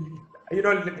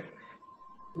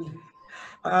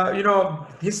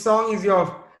 his song is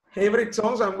your favorite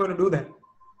song, so I'm going to do that.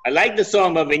 I like the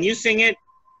song, but when you sing it,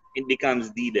 it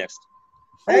becomes the best.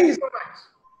 Thank you so much.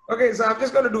 Okay, so I'm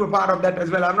just going to do a part of that as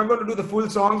well. I'm not going to do the full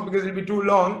songs because it'll be too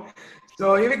long.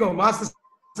 So here we go, Master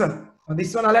Son.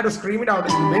 This one I'll have to scream it out a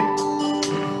little bit.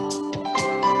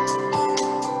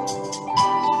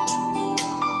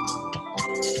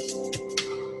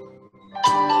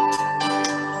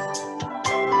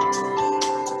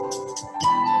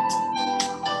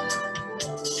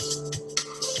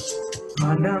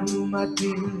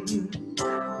 Manammatin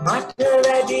mata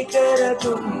වැඩි කර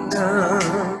දුන්නා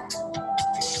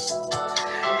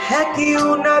හැකි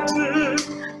වුණත්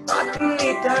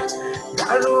අත්නිටත්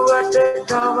දරුවට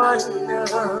කවන්න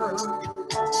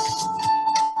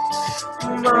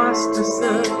Master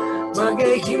Sir මගේ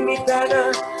හිමිතන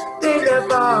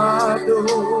දෙනවාදෝ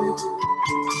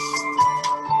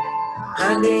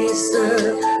අනේ Sir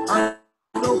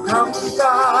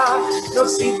අනුකම්පා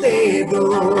නොසිතේදෝ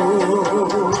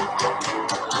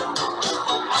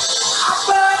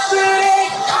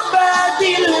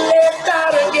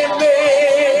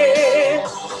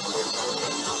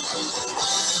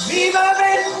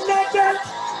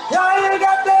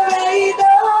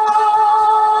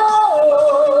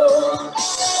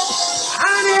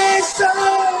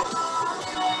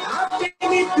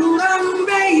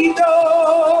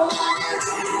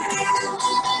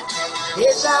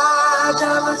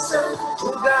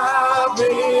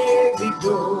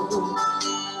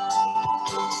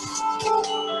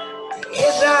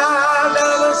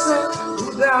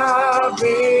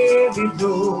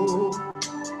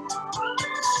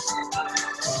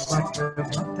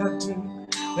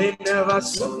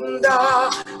Sunda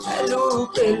pelu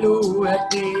pelu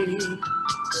ati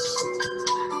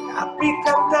api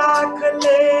kata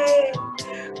kale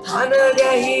hana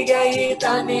gahi gahi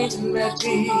tanin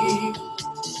ati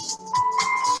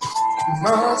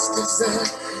Master Sir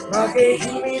mage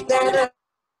himitana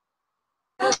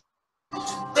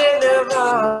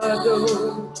denavado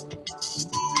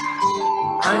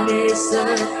ane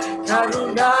Sir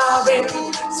karunaven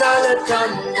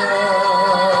salakanna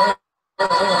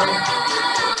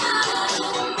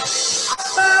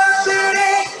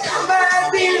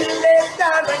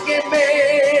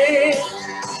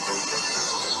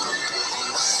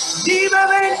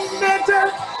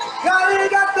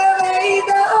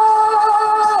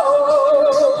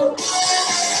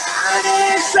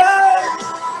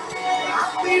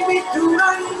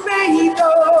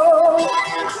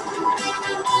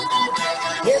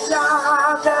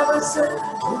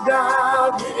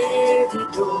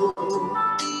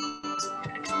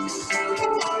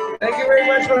Thank you very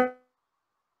much for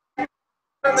that.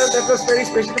 Was very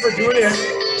special for Julian.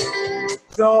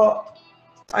 So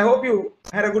I hope you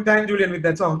had a good time, Julian, with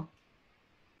that song.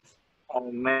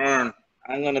 Oh man,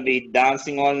 I'm gonna be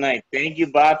dancing all night. Thank you,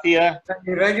 Bhatia.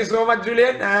 Thank you so much,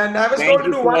 Julian. And I was told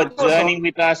to do one more song. Thank you for journeying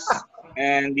with us.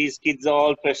 And these kids are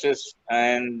all precious,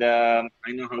 and I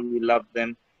know how you love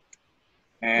them.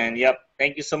 And yep,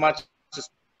 thank you so much for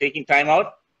taking time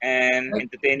out and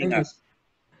entertaining us.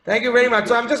 Thank you very much.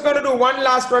 So I'm just going to do one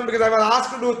last one because I was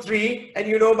asked to do 3, and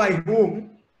you know by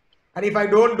whom. And if I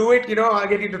don't do it, I'll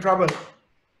get into trouble.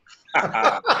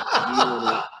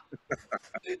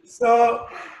 So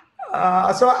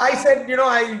I said,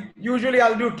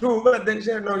 I'll do 2, but then she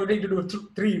said, no, you need to do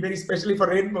 3, very specially for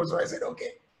Rainbow. So I said,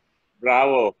 okay.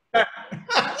 Bravo.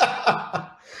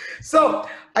 So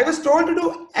I was told to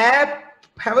do App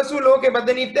Havasul, okay, but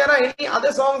then if there are any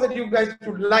other songs that you guys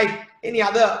would like, any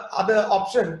other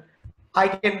option, I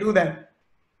can do that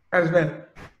as well.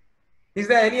 Is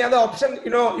there any other option?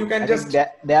 You can just.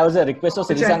 There was a request of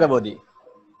Siri Sangabodhi.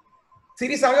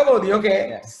 Siri Sangabodhi, okay.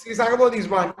 Yeah. Siri Sangabodhi is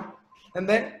one. And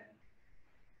then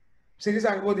Siri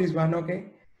Sangabodhi is one,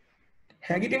 okay.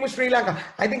 Hangitimu Sri Lanka.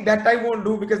 I think that I won't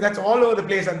do because that's all over the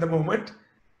place at the moment.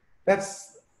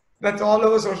 That's all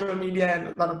over social media and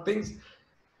a lot of things.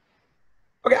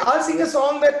 Okay, I'll sing a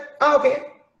song that, okay.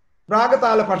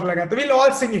 Ragatala Patalagata. We'll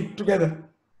all sing it together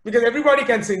because everybody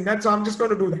can sing that. So I'm just going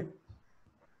to do that.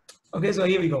 Okay, so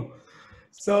here we go.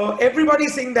 So everybody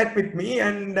sing that with me.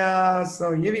 And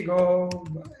so here we go.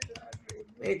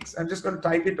 I'm just going to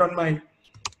type it on my.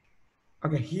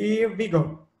 Okay, here we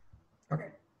go.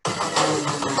 Okay.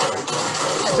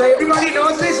 So everybody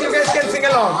knows this. You guys can sing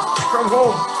along from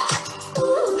home.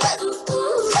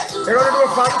 We're going to do a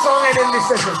fun song and end this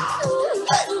session.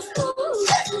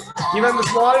 Even the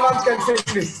small ones can sing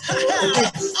this. The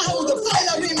kids.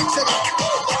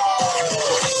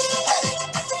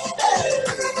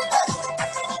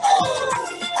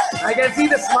 I can see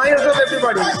the smiles of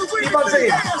everybody. Keep on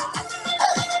singing.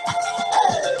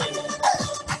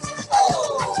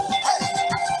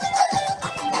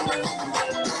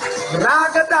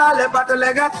 Ragatale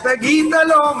patalegatta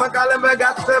geetalo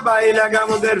makalabagatta baila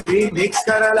gamuder remix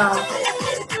karala.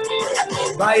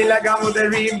 Baila gamuder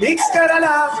remix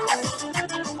karala.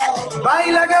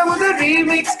 Baila gamuder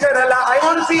remix karala. I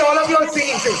want to see all of you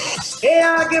singing. Hey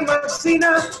aage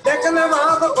masina dekala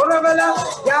maava oravela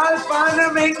yal pana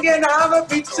menge naava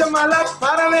pichamala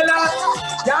paravela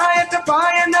jayata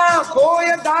payana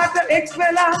koya data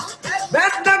exvela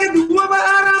battage duwa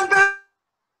aramba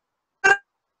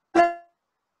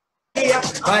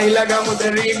baila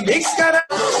gamuder remix karala.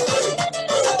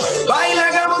 Baila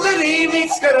gamuder remix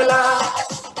karala.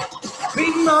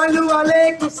 Malu wale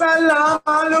kusala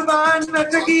malu ban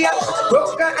natagiya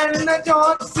Roka anna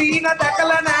John Cena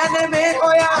dakala nane me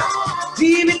hoya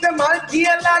Jeevita mal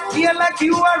kiyala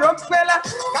kiwa rockfella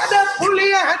kada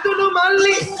puliya hatunu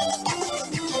malli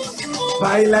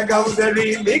Baila gamuder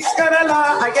remix karala.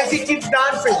 I can see kids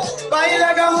dancing. Baila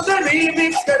gamuder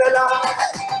remix karala.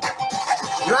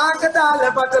 Ragatala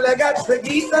patalagatsa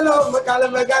geetalo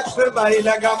makalamagatsa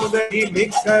baila gamuder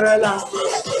remix karala.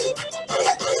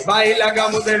 Baila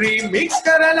gamuder remix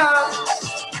karala.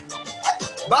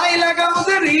 Baila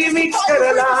gamuder remix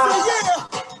karala.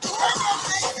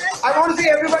 I want to see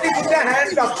everybody put their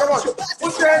hands up. Come on.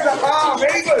 Put your hands up. Ah,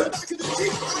 very good.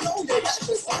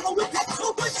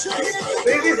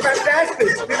 This is fantastic.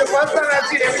 This is the first time I've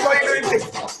seen everybody doing this.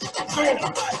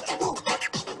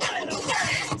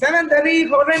 Senandari,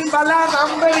 Horen Bala,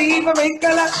 Rambari,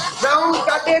 Venkala, Round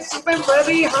Kate,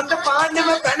 Supembari, Handa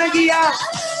Pandama, Panagia,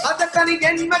 Atakani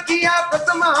Genmakia,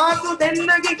 Pasamahatu,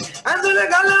 Denagi, and the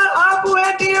Gala, Abu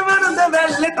Etiaman, and the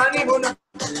Valley Tanibuna.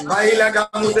 Baila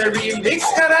gamuder remix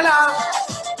karala.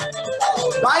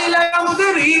 Baila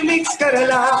gamuder remix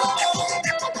karala.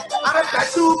 Ara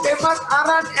katu temas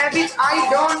aran edit I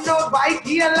don't know why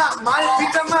kiyala mal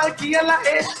pitamal kiyala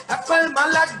apple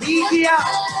malak digiya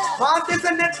Mate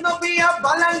se net no piya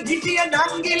balang hitiya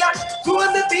nangila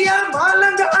suwanda tiya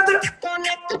malanga adar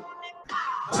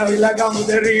Baila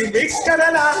gamuder remix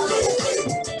karala.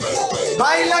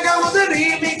 Baila gamuder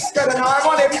remix karala. I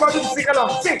want everybody to sing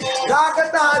along. Sing.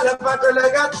 Ragatala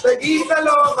patalagatsa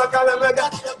geetalo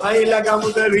makalamagatsa baila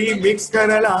gamuder remix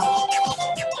karala.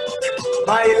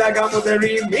 Baila gamuder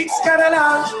remix karala.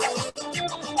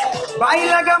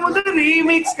 Baila gamuder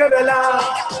remix karala.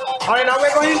 Alright, now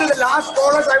we're going into the last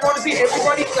chorus. I want to see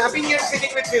everybody clapping and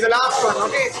singing with me. The last one,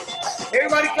 okay?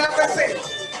 Everybody clap and sing.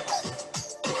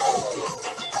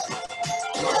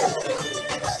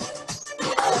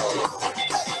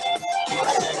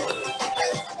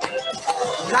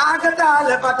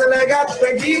 Ragatala patalagatsa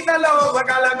geetalo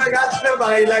makalamagatsa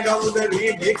baila gamuder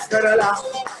remix karala.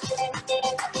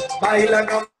 Baila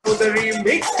gamuder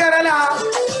remix karala.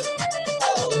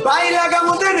 Baila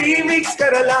gamuder remix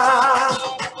karala.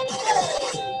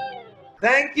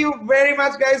 Thank you very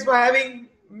much guys for having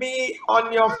me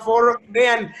on your forum today,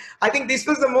 and I think this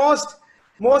was the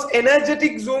most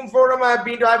energetic Zoom forum I've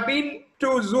been to. I've been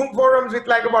to Zoom forums with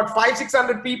like about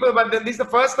 500-600 people, but then this is the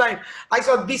first time I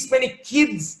saw this many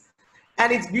kids,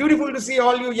 and it's beautiful to see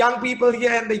all you young people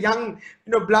here and the young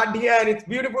blood here, and it's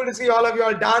beautiful to see all of you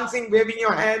all dancing, waving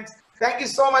your hands. Thank you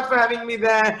so much for having me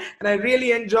there, and I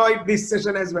really enjoyed this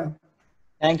session as well.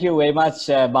 Thank you very much,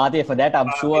 Bhate, for that. I'm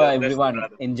sure everyone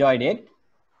enjoyed it.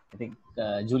 I think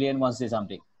Julian wants to say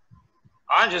something.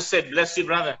 I just said, bless you,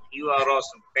 brother. You are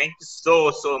awesome. Thank you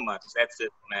so much. That's it,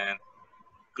 man.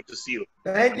 Good to see you.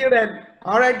 Thank you, then.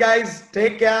 All right, guys.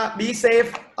 Take care. Be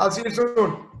safe. I'll see you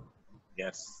soon.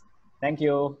 Yes. Thank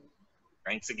you.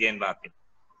 Thanks again, Bhate.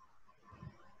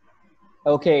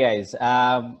 Okay, guys.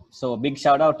 So big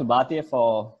shout out to Bhate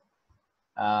for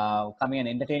coming and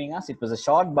entertaining us. It was a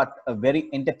short but a very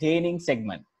entertaining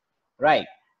segment. Right.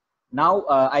 Now,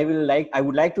 I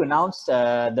would like to announce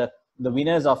the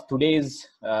winners of today's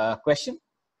question.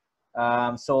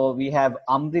 So we have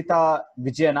Amrita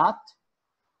Vijayanath,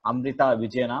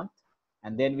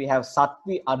 and then we have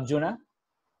Satvi Arjuna,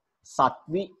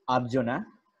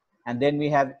 and then we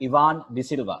have Ivan De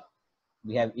Silva.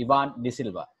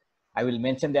 I will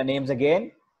mention their names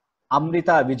again.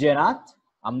 Amrita Vijayanath,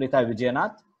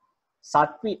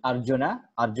 Satvi Arjuna,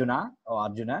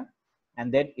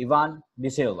 and then Ivan De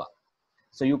Silva.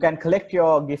 So you can collect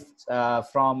your gifts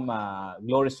from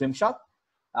Glory Swim Shop.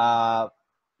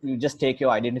 You just take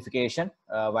your identification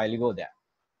while you go there.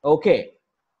 Okay.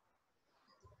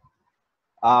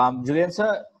 Julian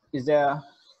sir, is there,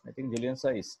 I think Julian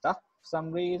sir is stuck for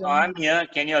some reason. Oh, I'm here.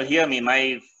 Can you all hear me?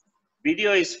 My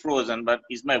video is frozen, but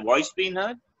is my voice being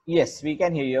heard? Yes, we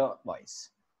can hear your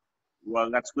voice. Well,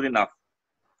 that's good enough.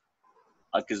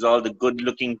 Because all the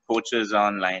good-looking coaches are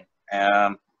online.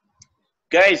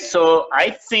 Guys, so I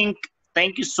think,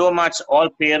 thank you so much, all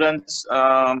parents,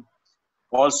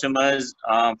 all swimmers.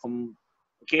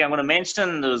 Okay, I'm going to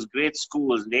mention those great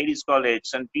schools: Ladies College,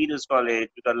 St. Peter's College,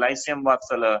 we got Lyceum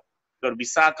Vatsala, we got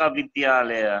Visakha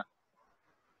Vidyalaya,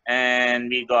 and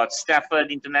we got Stafford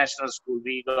International School,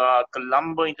 we got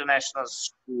Colombo International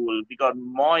School, we got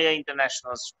Moya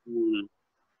International School,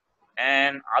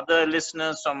 and other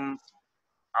listeners from,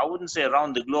 I wouldn't say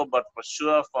around the globe, but for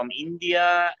sure from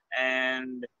India,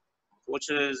 and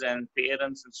coaches and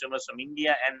parents and swimmers from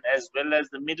India, and as well as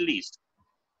the Middle East.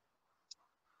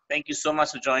 Thank you so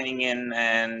much for joining in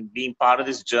and being part of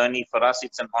this journey. For us,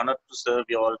 it's an honor to serve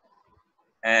you all.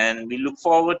 And we look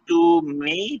forward to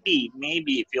maybe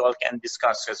if you all can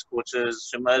discuss as coaches,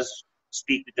 swimmers,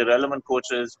 speak with the relevant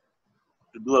coaches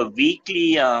to do a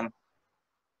weekly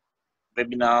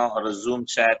webinar or a Zoom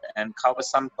chat and cover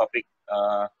some topic.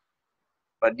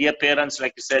 But dear parents,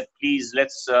 like you said, please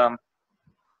let's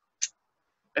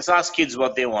ask kids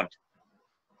what they want.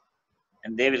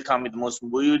 And they will come with the most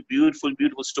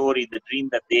beautiful story, the dream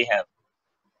that they have.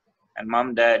 And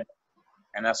mom, dad,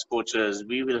 and us coaches,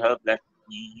 we will help that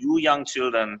you young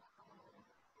children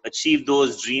achieve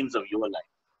those dreams of your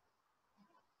life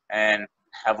and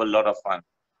have a lot of fun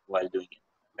while doing it.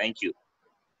 Thank you.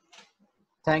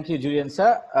 Thank you, Julian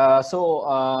sir.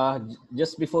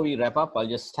 Just before we wrap up, I'll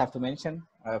just have to mention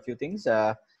a few things.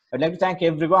 I'd like to thank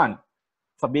everyone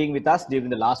for being with us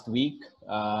during the last week.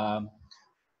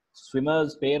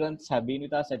 Swimmers, parents have been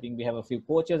with us. I think we have a few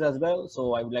coaches as well.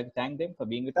 So I would like to thank them for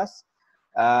being with us.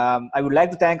 I would like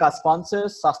to thank our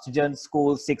sponsors, Sustagen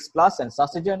School 6+ and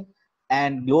Sustagen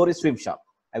and Glory Swim Shop.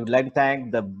 I would like to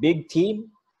thank the big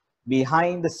team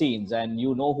behind the scenes, and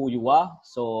you know who you are.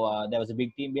 So there was a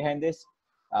big team behind this.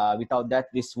 Without that,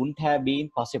 this wouldn't have been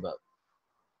possible.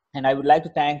 And I would like to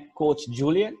thank Coach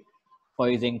Julian for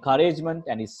his encouragement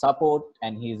and his support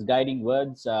and his guiding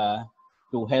words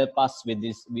to help us with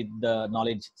the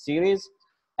knowledge series.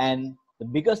 And the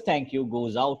biggest thank you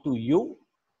goes out to you,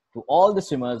 to all the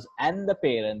swimmers and the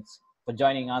parents for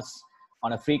joining us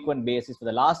on a frequent basis for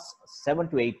the last 7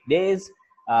 to 8 days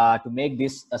to make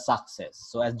this a success.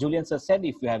 So as Julian sir said,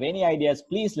 if you have any ideas,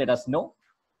 please let us know,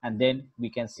 and then we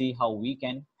can see how we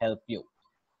can help you.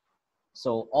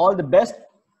 So all the best.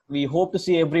 We hope to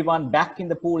see everyone back in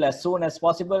the pool as soon as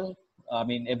possible. I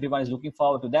mean, everyone is looking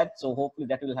forward to that. So hopefully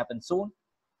that will happen soon.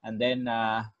 And then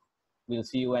we'll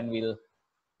see you, and we'll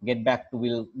get back to,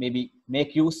 we'll maybe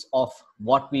make use of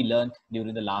what we learned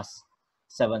during the last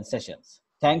 7 sessions.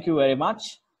 Thank you very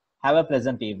much. Have a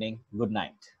pleasant evening. Good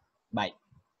night. Bye.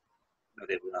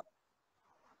 Good evening.